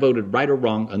 whether I voted right or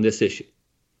wrong on this issue.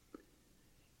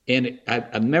 And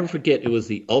I'll never forget, it was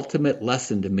the ultimate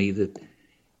lesson to me that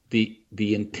the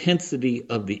intensity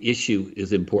of the issue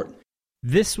is important.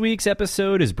 This week's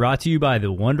episode is brought to you by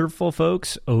the wonderful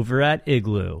folks over at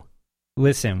Igloo.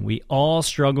 Listen, we all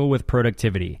struggle with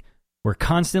productivity. We're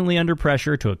constantly under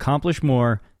pressure to accomplish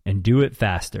more and do it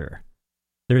faster.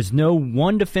 There's no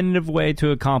one definitive way to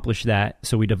accomplish that,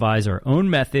 so we devise our own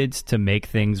methods to make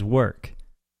things work.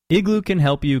 Igloo can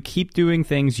help you keep doing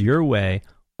things your way,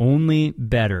 only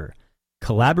better.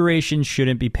 Collaboration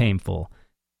shouldn't be painful.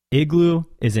 Igloo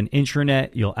is an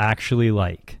intranet you'll actually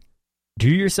like. Do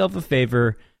yourself a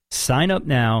favor, sign up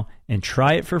now, and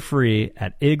try it for free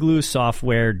at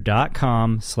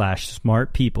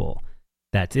igloosoftware.com/smartpeople.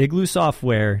 That's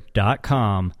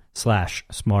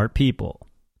igloosoftware.com/smartpeople.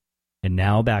 And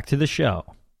now back to the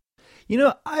show.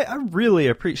 I really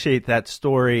appreciate that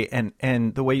story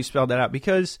and the way you spelled that out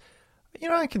because,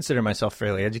 I consider myself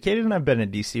fairly educated and I've been in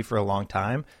D.C. for a long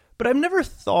time, but I've never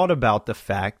thought about the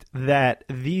fact that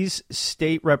these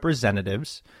state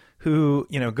representatives who,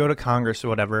 go to Congress or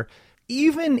whatever,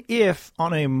 even if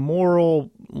on a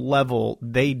moral level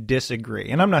they disagree,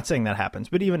 and I'm not saying that happens,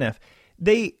 but even if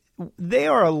they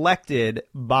are elected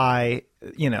by,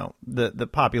 the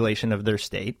population of their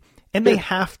state, and they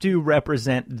have to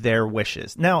represent their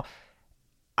wishes. Now,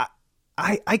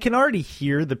 I can already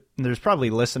hear there's probably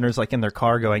listeners like in their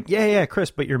car going, yeah, Chris,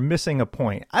 but you're missing a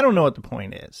point. I don't know what the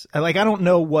point is. I don't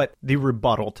know what the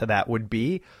rebuttal to that would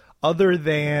be other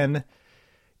than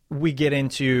we get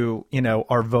into,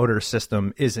 our voter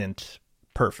system isn't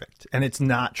perfect and it's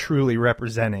not truly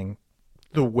representing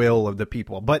the will of the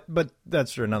people. But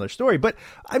that's for another story. But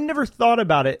I've never thought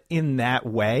about it in that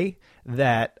way,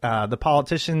 that the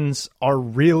politicians are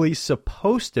really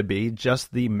supposed to be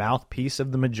just the mouthpiece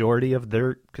of the majority of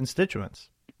their constituents.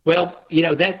 Well,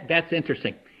 that's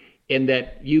interesting in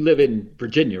that you live in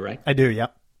Virginia, right? I do, yeah.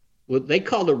 Well, they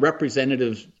call the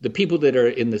representatives, the people that are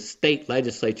in the state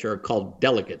legislature are called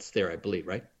delegates there, I believe,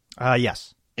 right?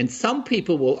 Yes. And some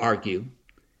people will argue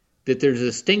that there's a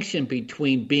distinction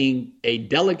between being a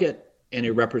delegate and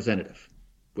a representative,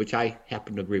 which I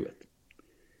happen to agree with.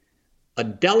 A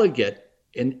delegate,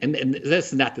 and this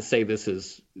is not to say this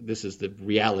is the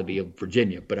reality of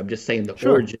Virginia, but I'm just saying the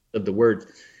origin of the word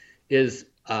is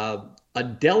A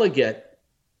delegate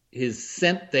is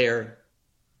sent there.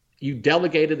 You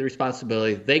delegated the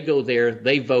responsibility. They go there.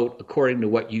 They vote according to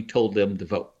what you told them to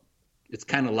vote. It's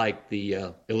kind of like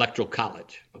the electoral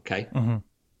college, okay? Mm-hmm.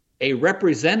 A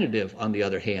representative, on the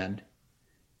other hand,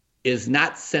 is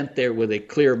not sent there with a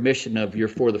clear mission of you're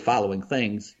for the following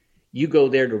things. You go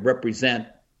there to represent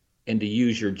and to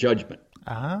use your judgment.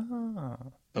 Ah.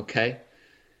 Okay?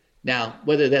 Now,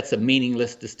 whether that's a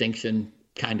meaningless distinction,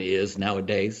 kind of is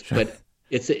nowadays, but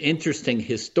it's an interesting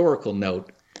historical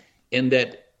note in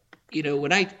that,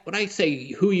 when I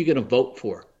say who are you going to vote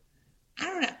for, I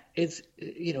don't know. It's,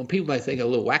 people might think a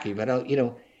little wacky, but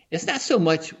it's not so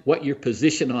much what your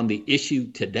position on the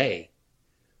issue today,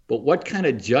 but what kind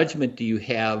of judgment do you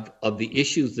have of the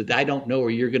issues that I don't know or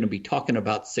you're going to be talking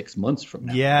about 6 months from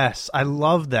now? Yes, I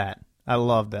love that.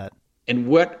 And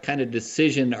what kind of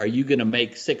decision are you going to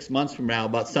make 6 months from now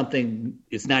about something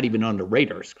that's not even on the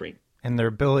radar screen? And their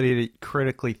ability to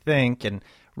critically think and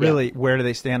really where do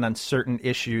they stand on certain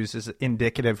issues is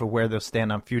indicative of where they'll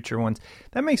stand on future ones.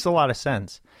 That makes a lot of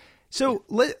sense. So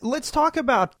let's talk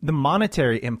about the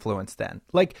monetary influence then.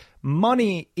 Like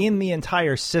money in the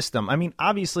entire system. I mean,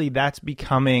 obviously that's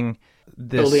becoming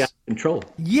this... totally out of control.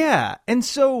 Yeah. And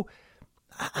so,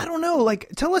 I don't know,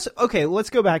 tell us, okay, let's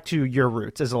go back to your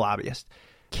roots as a lobbyist.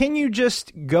 Can you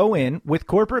just go in with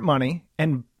corporate money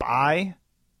and buy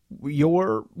what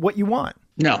you want?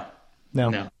 No.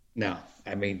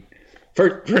 I mean,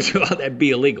 first of all, that'd be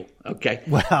illegal. Okay.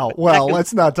 Well,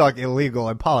 let's not talk illegal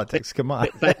in politics. Come on.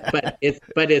 but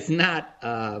it's not.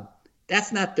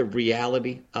 That's not the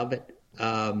reality of it.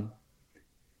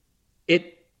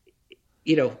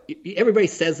 Everybody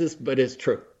says this, but it's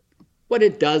true. What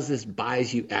it does is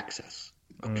buys you access.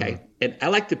 Okay. And I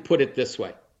like to put it this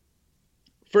way.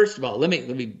 First of all, let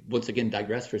me once again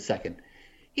digress for a second.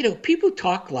 People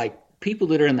talk like people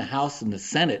that are in the House and the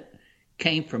Senate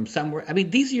came from somewhere. I mean,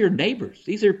 these are your neighbors.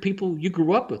 These are people you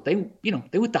grew up with. They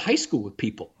went to high school with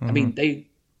people. Mm-hmm. I mean,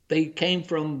 they came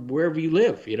from wherever you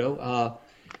live.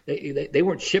 They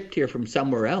weren't shipped here from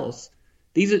somewhere else.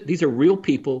 These are real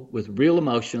people with real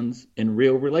emotions and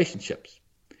real relationships.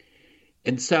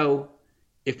 And so,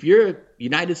 if you're a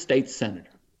United States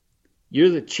Senator, you're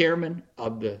the chairman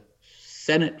of the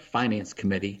Senate Finance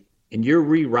Committee, and you're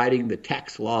rewriting the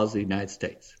tax laws of the United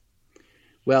States.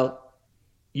 Well,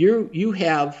 you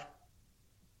have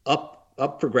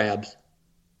up for grabs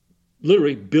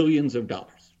literally billions of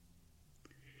dollars.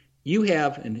 You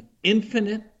have an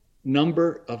infinite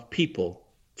number of people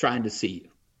trying to see you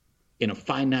in a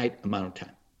finite amount of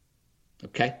time.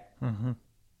 Okay? Mm-hmm.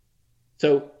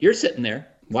 So you're sitting there,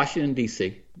 Washington,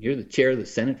 D.C., you're the chair of the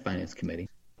Senate Finance Committee,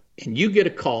 and you get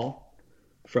a call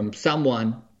from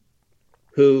someone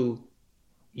who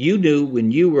you knew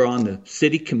when you were on the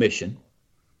city commission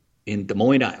in Des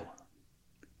Moines, Iowa.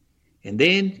 And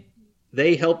then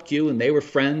they helped you, and they were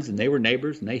friends, and they were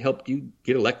neighbors, and they helped you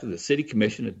get elected to the city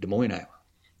commission at Des Moines, Iowa.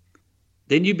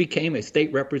 Then you became a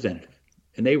state representative,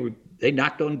 and they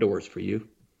knocked on doors for you. And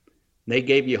they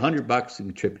gave you $100 and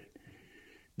contributed.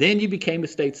 Then you became a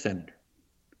state senator.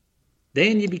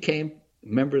 Then you became a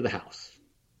member of the House.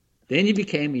 Then you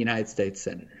became a United States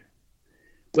senator.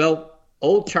 Well,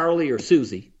 old Charlie or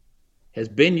Susie has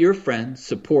been your friend,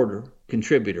 supporter,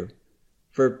 contributor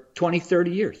for 20,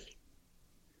 30 years.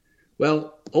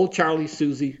 Well, old Charlie,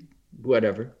 Susie,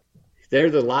 whatever, they're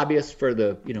the lobbyists for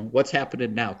the, What's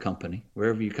Happening Now company,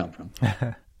 wherever you come from.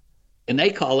 And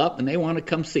they call up and they want to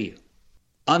come see you.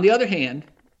 On the other hand,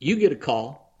 you get a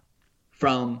call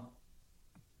from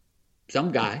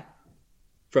some guy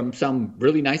from some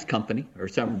really nice company or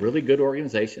some really good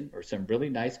organization or some really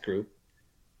nice group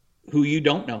who you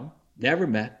don't know, never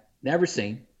met, never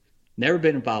seen, never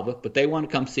been involved with, but they want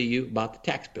to come see you about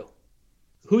the tax bill.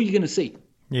 Who are you going to see?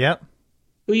 Yep.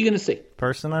 Who are you going to see?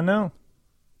 Person I know.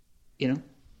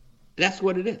 That's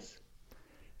what it is.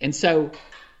 And so,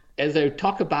 as I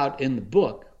talk about in the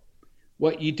book,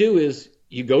 what you do is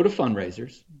you go to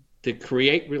fundraisers to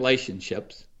create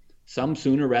relationships, some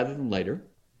sooner rather than later.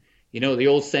 The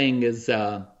old saying is,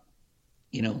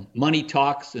 money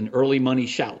talks and early money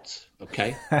shouts,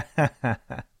 okay?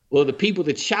 Well, the people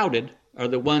that shouted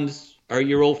are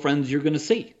your old friends you're going to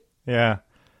see. Yeah.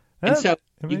 And so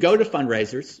you go to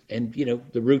fundraisers and,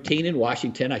 the routine in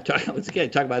Washington, I talk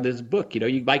about this in the book,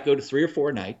 you might go to 3 or 4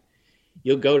 a night.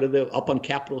 You'll go to up on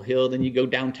Capitol Hill, then you go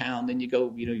downtown, then you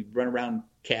go, you run around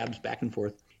cabs back and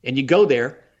forth. And you go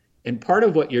there, and part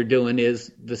of what you're doing is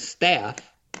the staff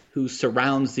who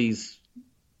surrounds these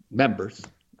members,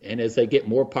 and as they get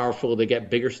more powerful, they get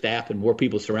bigger staff and more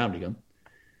people surrounding them.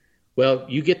 Well,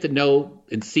 you get to know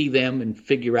and see them and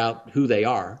figure out who they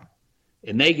are,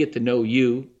 and they get to know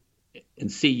you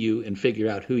and see you and figure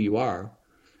out who you are.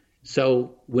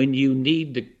 So when you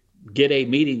need to get a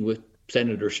meeting with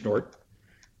Senator Snort,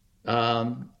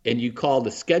 and you call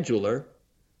the scheduler,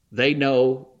 they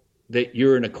know that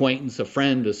you're an acquaintance, a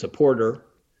friend, a supporter,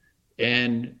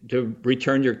 and to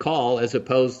return your call as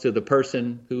opposed to the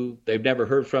person who they've never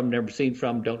heard from, never seen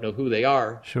from, don't know who they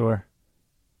are. Sure.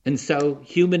 And so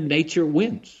human nature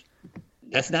wins.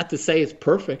 That's not to say it's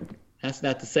perfect. That's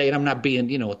not to say, and I'm not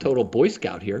being, a total Boy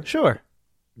Scout here. Sure.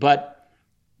 But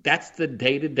that's the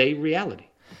day-to-day reality.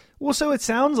 Well, so it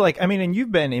sounds like, and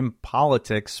you've been in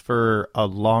politics for a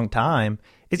long time.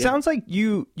 It sounds like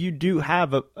you do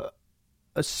have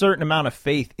a certain amount of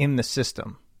faith in the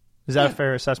system. Is that a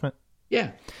fair assessment?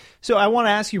 Yeah. So I want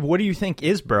to ask you, what do you think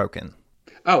is broken?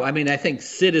 Oh, I think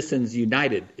Citizens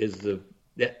United is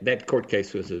that court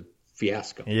case was a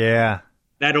fiasco. Yeah.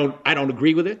 I don't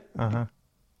agree with it. Uh-huh.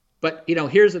 But,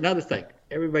 here's another thing.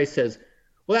 Everybody says,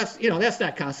 well, that's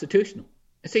not constitutional.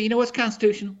 I say, what's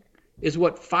constitutional is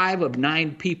what 5 of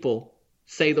 9 people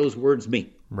say those words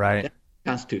mean. Right. That's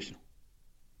constitutional.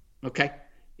 Okay?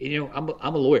 I'm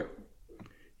a lawyer.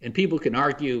 And people can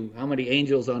argue how many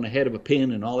angels on the head of a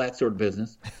pin and all that sort of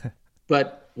business.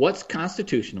 But what's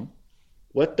constitutional,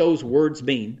 what those words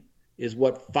mean, is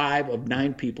what 5 of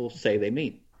 9 people say they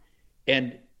mean.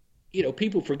 And,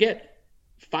 people forget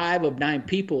 5 of 9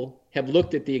 people have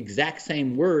looked at the exact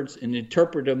same words and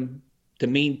interpret them to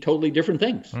mean totally different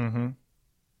things. Mm-hmm.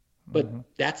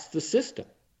 But that's the system.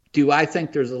 Do I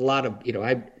think there's a lot of,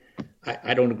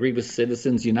 I don't agree with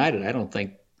Citizens United. I don't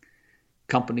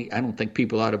think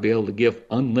people ought to be able to give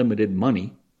unlimited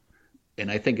money. And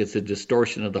I think it's a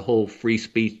distortion of the whole free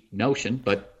speech notion,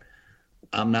 but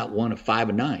I'm not one of 5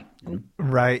 of 9.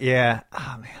 Right, yeah.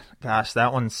 Oh, man. Gosh,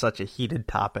 that one's such a heated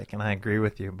topic, and I agree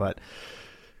with you. But,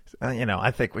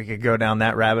 I think we could go down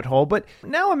that rabbit hole. But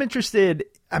now I'm interested,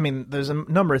 there's a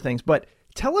number of things, but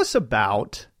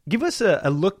give us a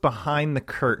look behind the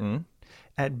curtain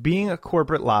at being a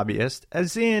corporate lobbyist,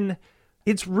 as in,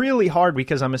 it's really hard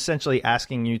because I'm essentially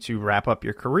asking you to wrap up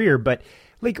your career, but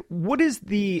what is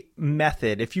the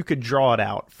method, if you could draw it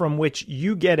out, from which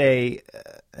you get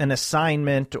an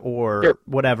assignment or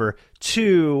whatever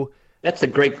to... That's a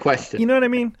great question. You know what I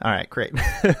mean? All right, great.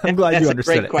 I'm glad you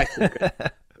understood it. That's a great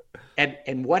question.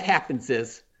 And what happens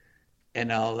is,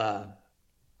 and I'll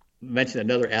mention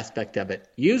another aspect of it.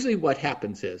 Usually what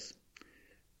happens is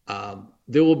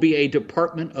there will be a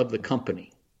department of the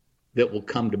company that will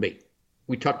come to me.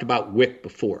 We talked about WIC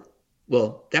before.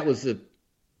 Well, that was the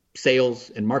sales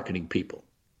and marketing people.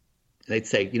 They'd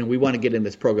say, we want to get in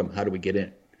this program. How do we get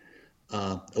in?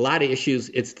 A lot of issues,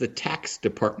 it's the tax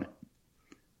department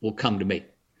will come to me.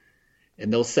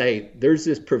 And they'll say, there's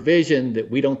this provision that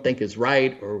we don't think is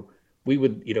right, or we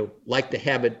would, like to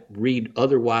have it read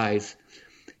otherwise.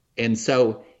 And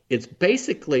so it's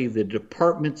basically the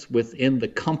departments within the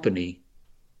company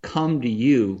come to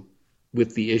you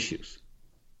with the issues.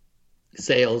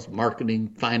 Sales, marketing,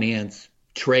 finance,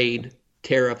 trade,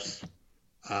 tariffs,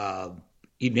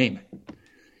 you name it.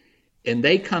 And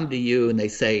they come to you and they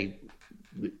say,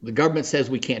 the government says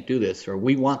we can't do this, or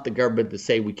we want the government to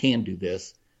say we can do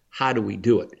this. How do we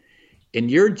do it?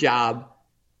 And your job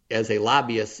as a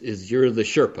lobbyist is you're the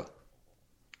Sherpa.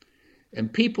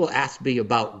 And people ask me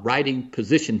about writing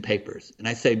position papers. And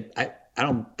I say, I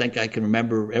don't think I can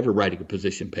remember ever writing a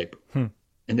position paper. And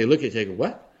they look at you and go,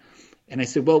 what? And I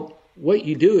said, well, what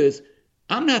you do is,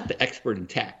 I'm not the expert in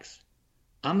tax.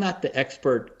 I'm not the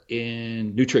expert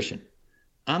in nutrition.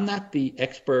 I'm not the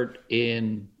expert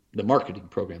in the marketing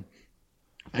program.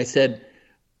 I said,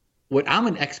 what I'm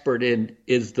an expert in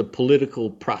is the political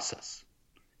process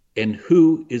and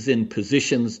who is in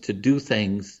positions to do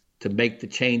things to make the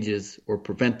changes or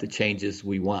prevent the changes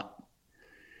we want.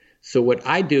 So what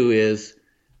I do is,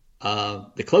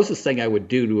 the closest thing I would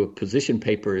do to a position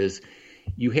paper is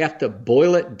you have to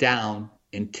boil it down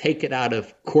and take it out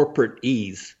of corporate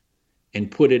ease and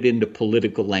put it into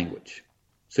political language.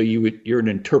 So you're an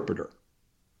interpreter.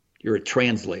 You're a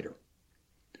translator.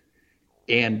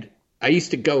 And I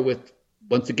used to go with,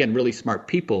 once again, really smart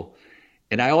people.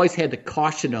 And I always had to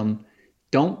caution them,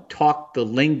 don't talk the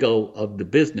lingo of the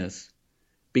business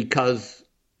because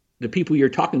the people you're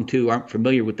talking to aren't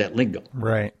familiar with that lingo.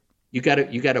 Right. You got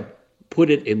to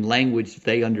put it in language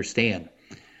they understand.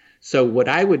 So what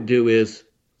I would do is,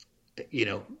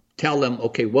 tell them,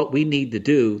 okay, what we need to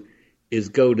do is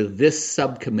go to this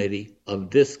subcommittee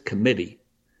of this committee.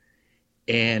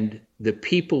 And the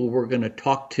people we're going to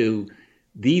talk to,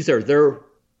 these are their,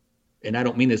 and I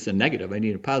don't mean this in negative, I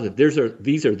mean in positive,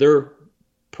 these are their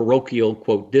parochial,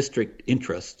 quote, district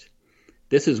interests.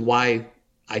 This is why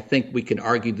I think we can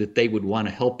argue that they would want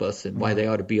to help us and why they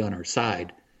ought to be on our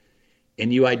side.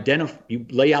 And you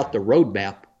lay out the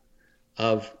roadmap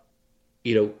of,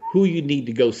 who you need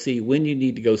to go see, when you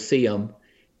need to go see them,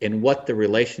 and what the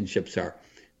relationships are.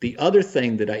 The other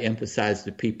thing that I emphasize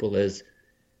to people is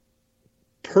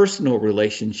personal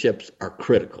relationships are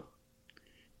critical.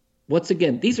 Once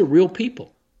again, these are real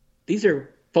people. These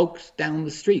are folks down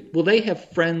the street. Well, they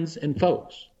have friends and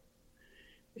foes.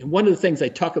 And one of the things I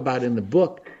talk about in the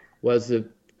book was the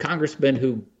congressman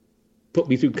who put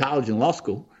me through college and law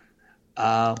school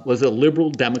was a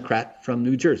liberal Democrat from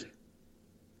New Jersey.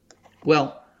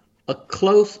 Well, a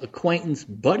close acquaintance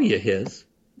buddy of his,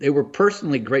 they were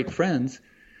personally great friends,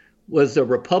 was a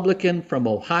Republican from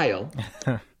Ohio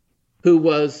who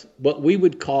was what we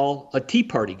would call a Tea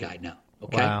Party guy now.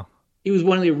 Okay, Wow. He was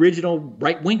one of the original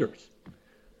right-wingers.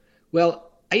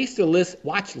 Well, I used to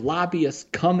watch lobbyists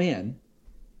come in,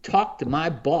 talk to my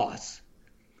boss,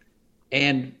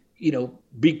 and,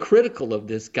 be critical of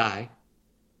this guy,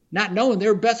 not knowing they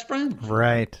were best friends.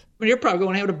 Right. I mean, you're probably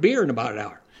going to have a beer in about an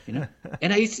hour.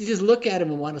 And I used to just look at him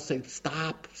and want to say,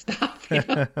 stop.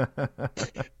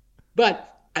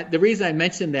 But the reason I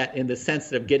mentioned that in the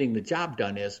sense of getting the job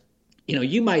done is,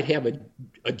 you might have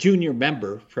a junior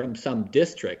member from some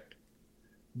district,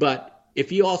 but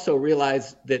if you also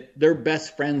realize that they're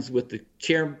best friends with the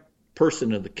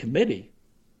chairperson of the committee,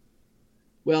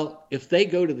 well, if they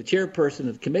go to the chairperson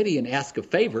of the committee and ask a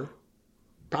favor,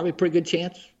 probably a pretty good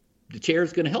chance the chair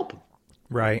is going to help them.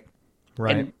 Right.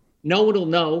 And no one will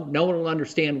know, no one will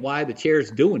understand why the chair is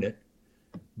doing it,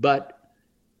 but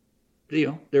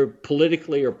they're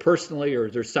politically or personally, or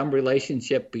there's some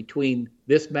relationship between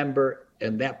this member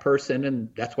and that person, and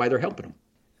that's why they're helping them.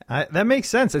 That makes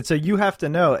sense. And so you have to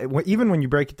know, even when you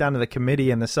break it down to the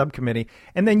committee and the subcommittee,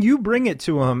 and then you bring it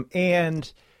to them, and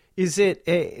is it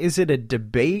a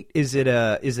debate? Is it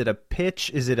a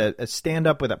pitch? Is it a stand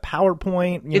up with a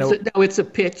PowerPoint? No, it's a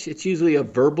pitch. It's usually a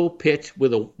verbal pitch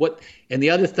with what. And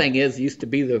the other thing used to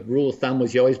be the rule of thumb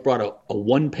was you always brought a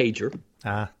one pager.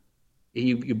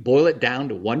 You boil it down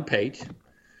to one page,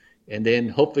 and then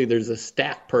hopefully there's a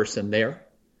staff person there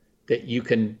that you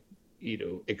can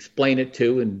explain it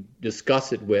to and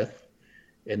discuss it with,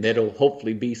 and that'll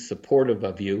hopefully be supportive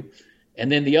of you.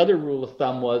 And then the other rule of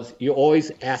thumb was you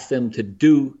always ask them to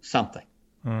do something.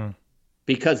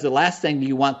 Because the last thing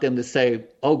you want them to say,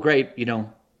 oh, great,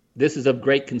 this is of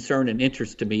great concern and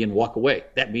interest to me, and walk away.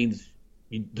 That means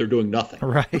they're doing nothing.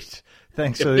 Right.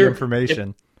 Thanks for the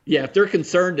information. If they're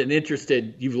concerned and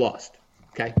interested, you've lost.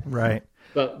 Okay. Right.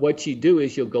 But what you do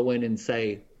is you'll go in and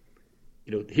say,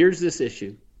 here's this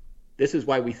issue. This is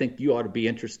why we think you ought to be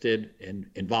interested and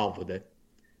involved with it.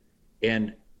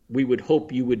 And we would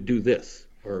hope you would do this,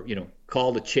 or,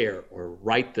 call the chair, or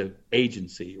write the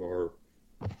agency, or,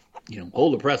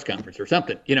 hold a press conference or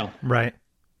something, Right.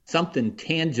 Something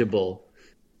tangible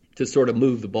to sort of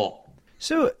move the ball.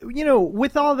 So,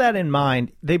 with all that in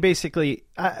mind, they basically,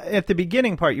 at the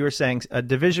beginning part, you were saying a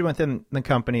division within the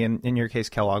company, and in your case,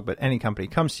 Kellogg, but any company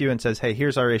comes to you and says, hey,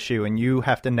 here's our issue, and you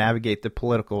have to navigate the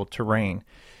political terrain.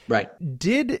 Right.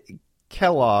 Did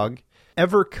Kellogg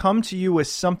ever come to you with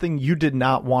something you did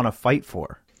not want to fight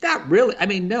for? Not really.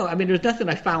 No. There's nothing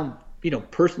I found,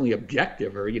 personally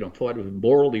objective or, thought it was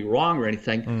morally wrong or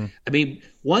anything.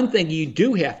 One thing you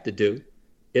do have to do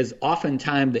is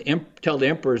oftentimes tell the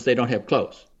emperors they don't have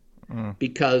clothes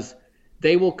because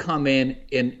they will come in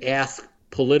and ask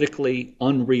politically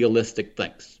unrealistic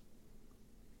things.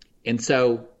 And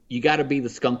so you got to be the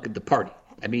skunk at the party.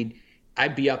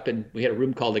 I'd be we had a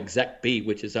room called Exec B,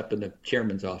 which is up in the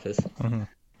chairman's office.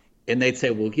 And they'd say,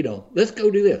 well, let's go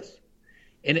do this.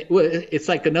 And it's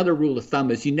like another rule of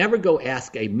thumb is you never go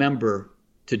ask a member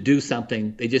to do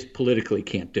something they just politically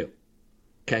can't do.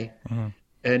 Okay.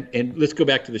 And let's go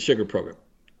back to the sugar program.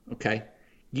 Okay.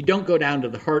 You don't go down to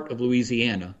the heart of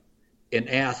Louisiana and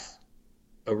ask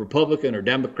a Republican or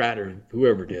Democrat or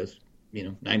whoever it is,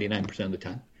 99% of the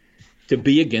time, to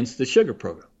be against the sugar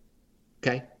program.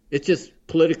 Okay. It's just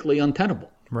politically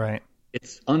untenable. Right.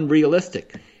 It's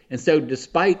unrealistic. And so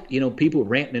despite, people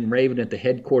ranting and raving at the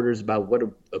headquarters about what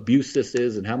abuse this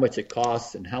is and how much it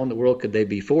costs and how in the world could they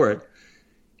be for it,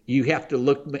 you have to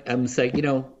look and say,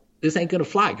 this ain't going to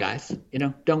fly, guys.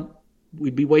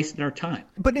 We'd be wasting our time.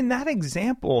 But in that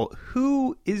example,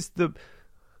 who is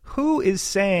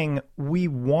saying we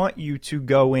want you to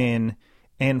go in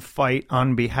and fight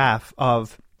on behalf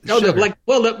of sugar?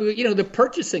 The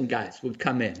purchasing guys would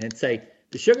come in and say,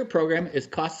 the sugar program is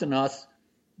costing us,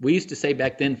 we used to say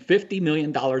back then, $50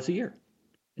 million a year.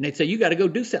 And they'd say, you got to go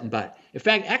do something about it. In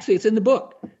fact, actually, it's in the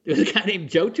book. There was a guy named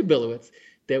Joe Tubilowitz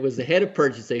that was the head of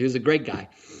purchasing, who's a great guy.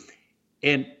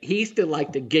 And he used to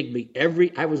like to gig me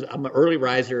I'm an early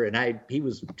riser, and he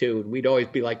was too. And we'd always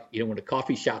be like, when a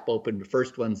coffee shop opened, the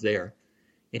first one's there.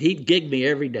 And he'd gig me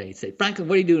every day. He'd say, Franklin,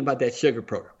 what are you doing about that sugar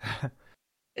program?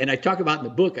 And I talk about in the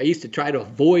book, I used to try to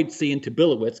avoid seeing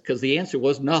Tabilowitz because the answer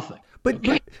was nothing.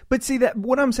 But see, that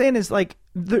what I'm saying is like,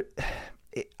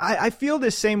 I feel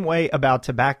the same way about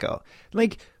tobacco.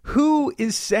 Like, who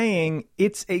is saying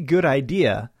it's a good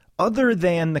idea other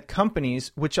than the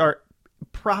companies which are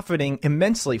profiting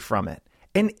immensely from it?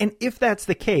 And if that's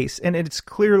the case, and it's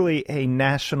clearly a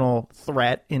national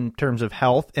threat in terms of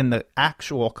health and the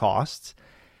actual costs,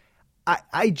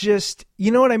 I just,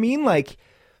 you know what I mean? Like,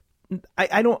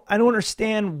 I don't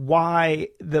understand why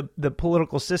the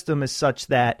political system is such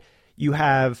that you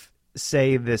have,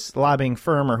 say, this lobbying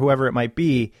firm or whoever it might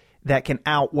be that can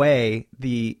outweigh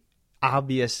the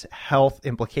obvious health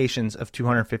implications of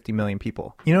 250 million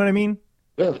people. You know what I mean?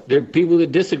 Well, there are people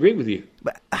that disagree with you.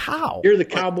 But how? You're the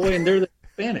cowboy and they're the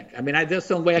Hispanic. I mean, that's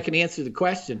the only way I can answer the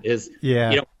question is,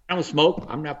 I don't smoke.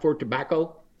 I'm not for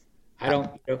tobacco. I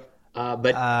don't,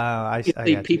 I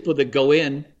see people that go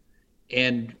in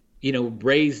and,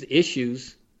 raise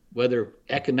issues, whether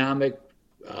economic,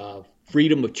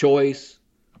 freedom of choice,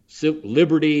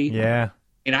 liberty. Yeah.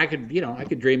 And I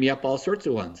could dream you up all sorts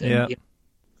of ones. And,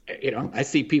 I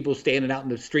see people standing out in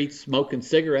the streets smoking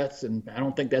cigarettes, and I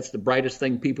don't think that's the brightest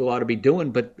thing people ought to be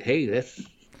doing. But hey,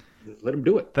 let them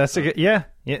do it. That's a good, yeah.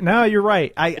 No, you're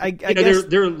right. I guess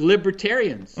there are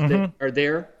libertarians that are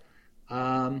there.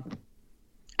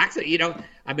 Actually,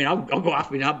 I'll go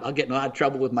off. I'll get in a lot of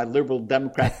trouble with my liberal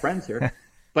Democrat friends here.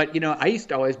 But, I used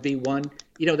to always be one,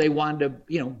 they wanted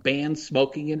to, ban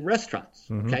smoking in restaurants.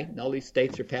 Okay. And all these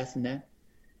states are passing that.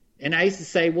 And I used to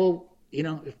say, well,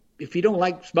 if you don't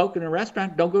like smoking in a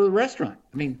restaurant, don't go to the restaurant.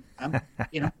 I mean,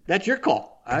 that's your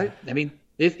call. All right. I mean,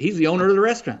 if he's the owner of the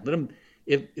restaurant, let him,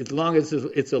 as long as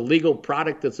it's a legal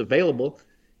product that's available.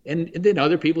 And then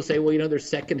other people say, well, there's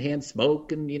secondhand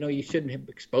smoke and, you shouldn't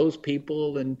expose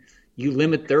people and you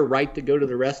limit their right to go to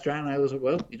the restaurant. And I was like,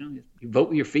 well, you vote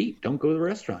with your feet. Don't go to the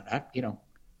restaurant.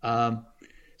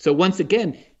 So once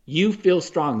again, you feel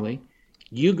strongly.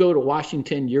 You go to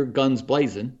Washington, your guns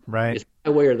blazing. Right. It's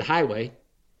my way or the highway.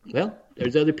 Well,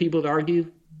 there's other people that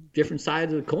argue different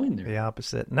sides of the coin there. The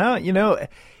opposite. No,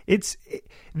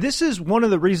 this is one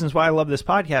of the reasons why I love this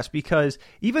podcast, because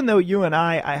even though you and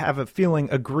I have a feeling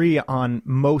agree on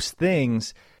most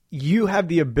things, you have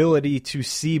the ability to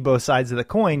see both sides of the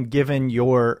coin given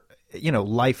your,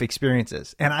 life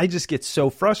experiences. And I just get so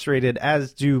frustrated,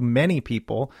 as do many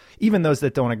people, even those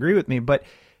that don't agree with me. But,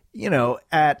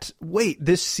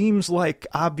 this seems like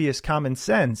obvious common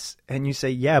sense. And you say,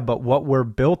 yeah, but what we're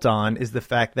built on is the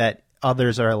fact that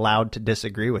others are allowed to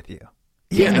disagree with you.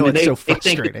 It's so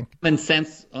frustrating. They think common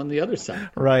sense on the other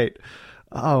side. Right.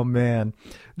 Oh, man.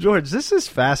 George, this is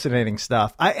fascinating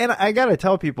stuff. I got to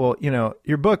tell people,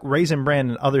 your book, Raisin Bran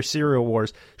and Other Cereal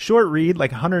Wars, short read,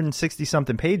 like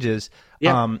 160-something pages.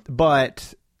 Yeah.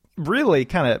 But really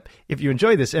kind of, if you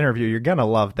enjoy this interview, you're going to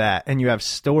love that. And you have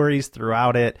stories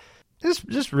throughout it.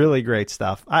 Just really great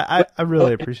stuff. I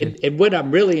really appreciate it. And what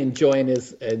I'm really enjoying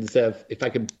is if I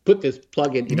can put this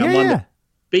plug in, I'm on the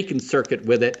speaking circuit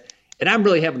with it. And I'm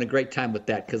really having a great time with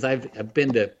that because I've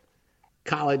been to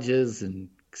colleges and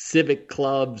civic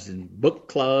clubs and book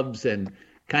clubs and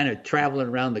kind of traveling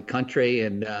around the country.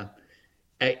 And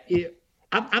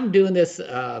I'm doing this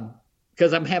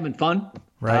because I'm having fun.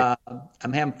 Right.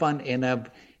 I'm having fun, and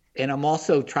I'm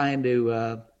also trying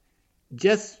to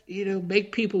just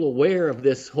make people aware of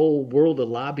this whole world of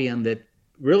lobbying that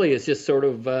really is just sort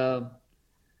of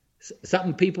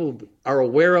something people are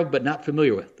aware of but not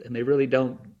familiar with, and they really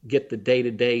don't get the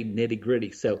day-to-day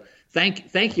nitty-gritty. So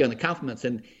thank you on the compliments.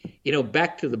 And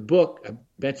back to the book, I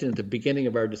mentioned at the beginning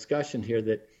of our discussion here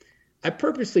that I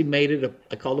purposely made it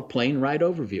I called a plain ride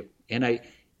overview, and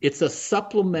it's a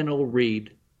supplemental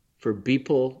read for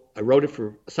people. I wrote it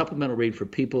for a supplemental read for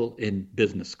people in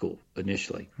business school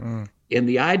initially. And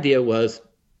the idea was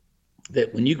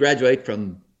that when you graduate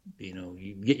from,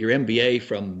 you get your MBA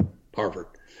from Harvard.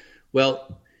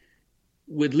 Well,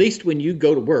 at least when you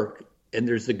go to work and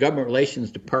there's the government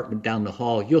relations department down the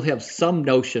hall, you'll have some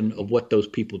notion of what those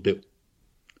people do.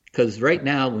 Because right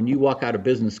now, when you walk out of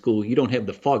business school, you don't have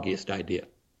the foggiest idea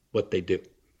what they do.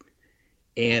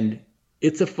 And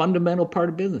it's a fundamental part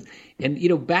of business.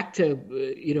 And, back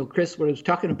to, Chris, what I was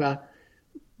talking about,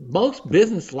 most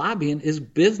business lobbying is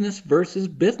business versus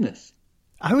business.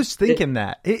 I was thinking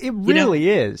that. It really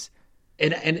is.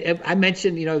 And I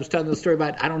mentioned, I was telling the story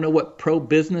about I don't know what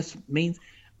pro-business means.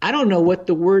 I don't know what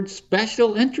the word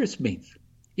special interest means.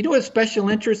 You know what special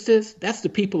interest is? That's the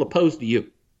people opposed to you.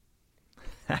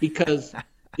 because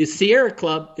the Sierra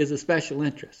Club is a special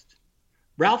interest.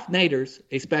 Ralph Nader's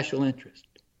a special interest.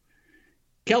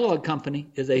 Kellogg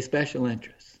Company is a special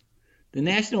interest. The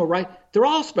National Right, they're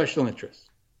all special interests.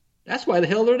 That's why the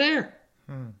hell they're there.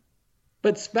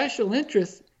 But special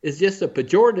interest is just a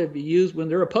pejorative you use when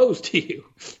they're opposed to you.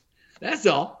 That's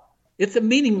all. It's a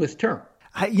meaningless term.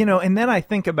 And then I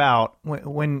think about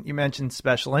when you mentioned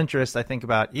special interest, I think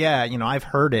about, I've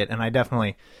heard it, and I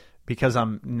definitely, because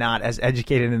I'm not as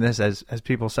educated in this as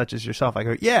people such as yourself, I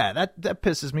go, that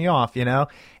pisses me off,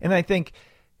 And I think,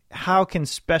 how can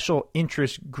special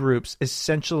interest groups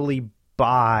essentially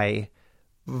buy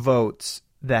votes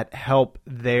that help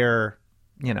their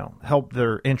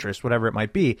interest, whatever it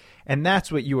might be? And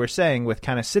that's what you were saying with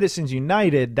kind of Citizens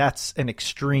United. That's an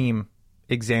extreme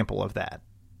example of that.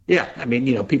 Yeah, I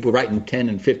mean, people writing $10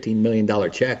 and $15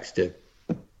 million checks to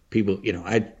people.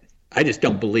 I just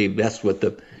don't believe that's what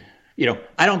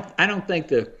I don't think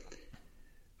the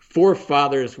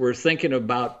forefathers were thinking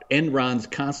about Enron's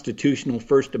constitutional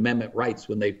First Amendment rights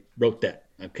when they wrote that.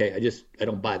 Okay, I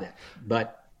don't buy that.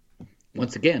 But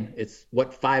once again, it's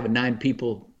what 5 and 9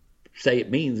 people say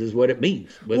it means is what it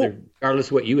means, regardless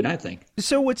of what you and I think.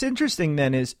 So what's interesting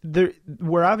then is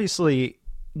we're obviously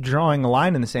drawing a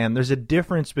line in the sand. There's a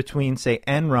difference between, say,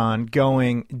 Enron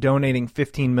donating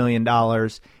 $15 million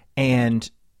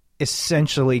and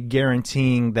essentially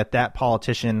guaranteeing that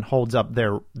politician holds up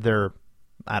their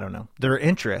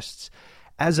interests,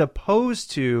 as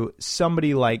opposed to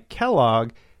somebody like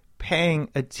Kellogg paying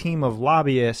a team of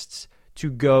lobbyists to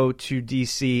go to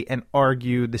DC and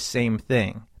argue the same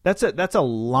thing. That's a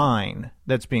line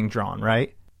that's being drawn,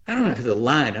 right? I don't know if it's a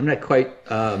line. I'm not quite.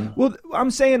 Well,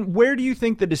 I'm saying, where do you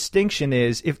think the distinction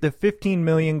is if the $15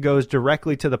 million goes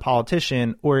directly to the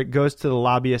politician or it goes to the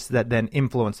lobbyists that then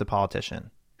influence the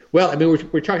politician? Well, I mean,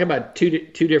 we're talking about two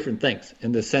different things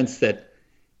in the sense that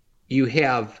you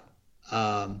have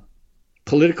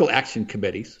political action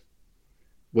committees,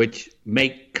 which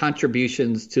make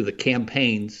contributions to the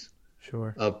campaigns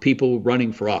of people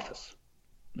running for office.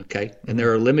 Okay, and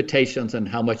there are limitations on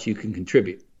how much you can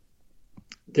contribute.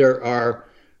 There are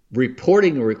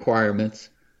reporting requirements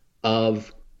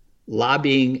of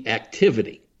lobbying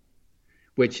activity,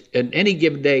 which in any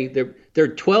given day, there are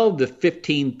 12 to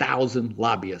 15,000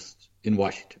 lobbyists in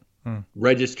Washington,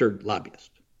 registered lobbyists.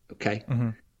 Okay. Mm-hmm.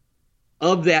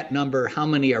 Of that number, how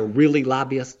many are really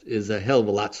lobbyists is a hell of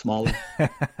a lot smaller.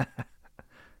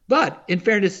 But in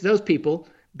fairness to those people,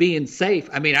 being safe,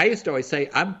 I mean, I used to always say,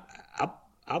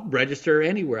 I'll register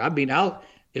anywhere. I mean,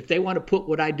 if they want to put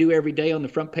what I do every day on the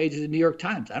front page of the New York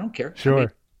Times, I don't care. Sure. I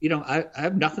mean, I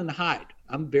have nothing to hide.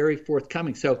 I'm very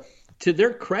forthcoming. So to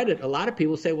their credit, a lot of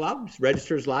people say, well, I'll just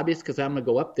register as lobbyist because I'm going to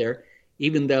go up there,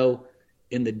 even though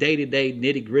in the day-to-day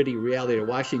nitty-gritty reality of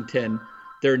Washington,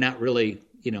 they're not really,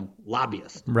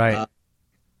 lobbyists. Right.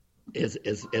 As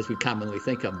we commonly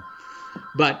think of them.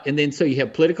 And then so you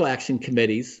have political action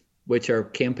committees, which are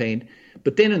campaigned.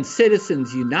 But then in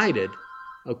Citizens United,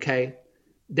 okay,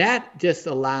 that just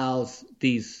allows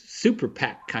these super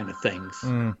PAC kind of things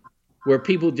where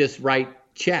people just write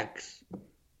checks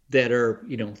that are,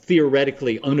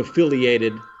 theoretically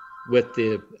unaffiliated with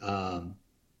the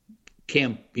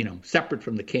separate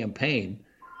from the campaign.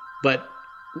 But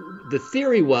the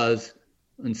theory was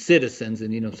in Citizens,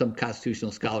 and, some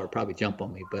constitutional scholar will probably jump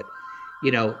on me, but,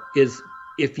 is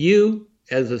if you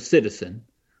as a citizen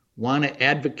want to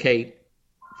advocate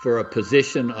for a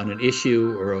position on an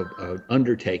issue or an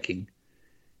undertaking,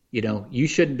 you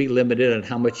shouldn't be limited on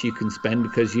how much you can spend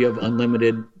because you have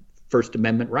unlimited First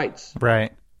Amendment rights.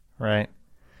 Right.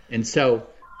 And so,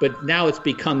 but now it's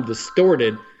become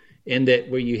distorted in that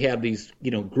where you have these,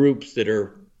 groups that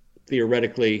are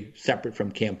theoretically separate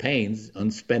from campaigns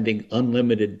and spending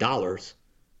unlimited dollars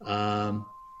to,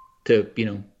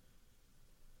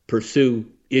 pursue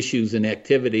issues and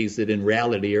activities that in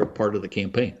reality are part of the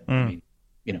campaign. I mean,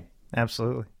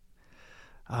 Absolutely.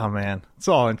 Oh, man. It's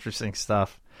all interesting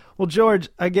stuff. Well, George,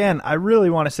 again, I really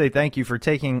want to say thank you for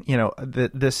taking,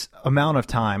 this amount of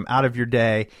time out of your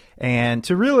day and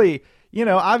to really,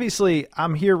 obviously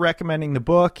I'm here recommending the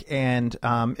book, and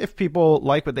if people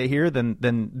like what they hear,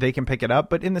 then they can pick it up.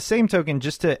 But in the same token,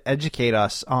 just to educate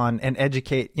us on and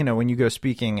educate, when you go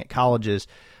speaking at colleges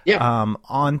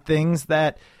on things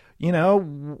that,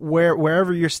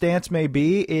 wherever your stance may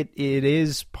be, it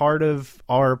is part of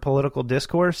our political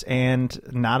discourse, and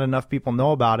not enough people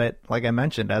know about it. Like I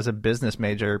mentioned, as a business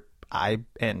major, I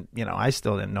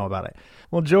still didn't know about it.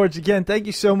 Well, George, again, thank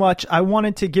you so much. I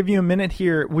wanted to give you a minute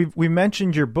here. We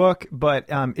mentioned your book, but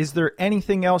is there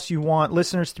anything else you want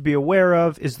listeners to be aware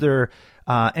of? Is there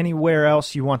anywhere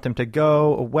else you want them to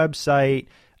go, a website,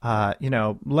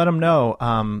 let them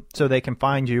know so they can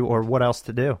find you or what else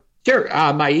to do. Sure.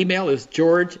 My email is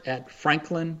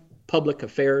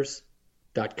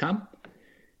george@franklinpublicaffairs.com.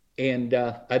 And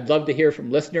I'd love to hear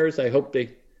from listeners. I hope they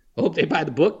buy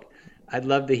the book. I'd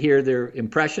love to hear their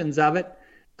impressions of it.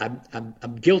 I'm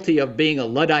guilty of being a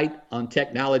Luddite on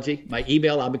technology. My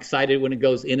email, I'm excited when it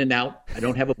goes in and out. I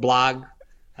don't have a blog.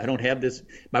 I don't have this.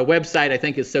 My website, I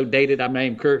think, is so dated, I'm not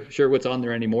even sure what's on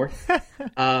there anymore.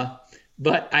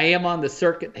 But I am on the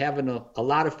circuit having a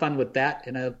lot of fun with that,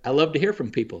 and I love to hear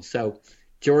from people. So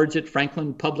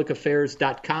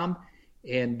george@franklinpublicaffairs.com,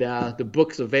 and the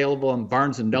book's available on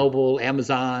Barnes & Noble,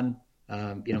 Amazon,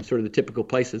 sort of the typical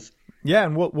places. Yeah,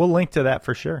 and we'll link to that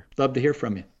for sure. Love to hear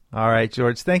from you. All right,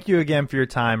 George. Thank you again for your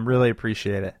time. Really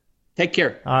appreciate it. Take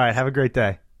care. All right, have a great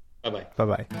day. Bye-bye.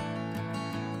 Bye-bye.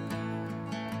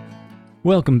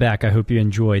 Welcome back. I hope you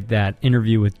enjoyed that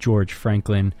interview with George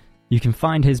Franklin. You can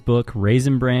find his book,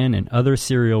 Raisin Bran and Other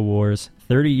Cereal Wars,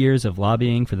 30 Years of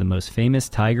Lobbying for the Most Famous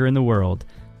Tiger in the World,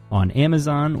 on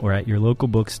Amazon or at your local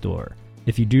bookstore.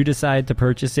 If you do decide to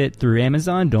purchase it through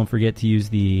Amazon, don't forget to use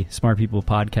the Smart People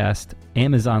Podcast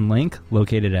Amazon link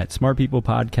located at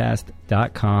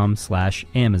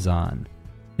smartpeoplepodcast.com/Amazon.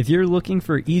 If you're looking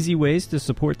for easy ways to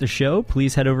support the show,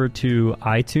 please head over to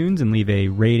iTunes and leave a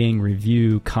rating,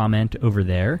 review, comment over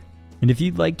there. And if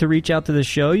you'd like to reach out to the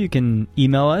show, you can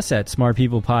email us at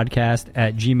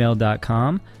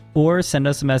smartpeoplepodcast@gmail.com or send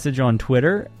us a message on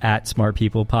Twitter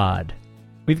 @smartpeoplepod.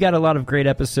 We've got a lot of great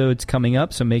episodes coming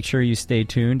up, so make sure you stay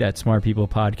tuned at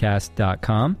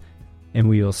smartpeoplepodcast.com, and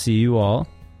we will see you all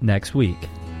next week.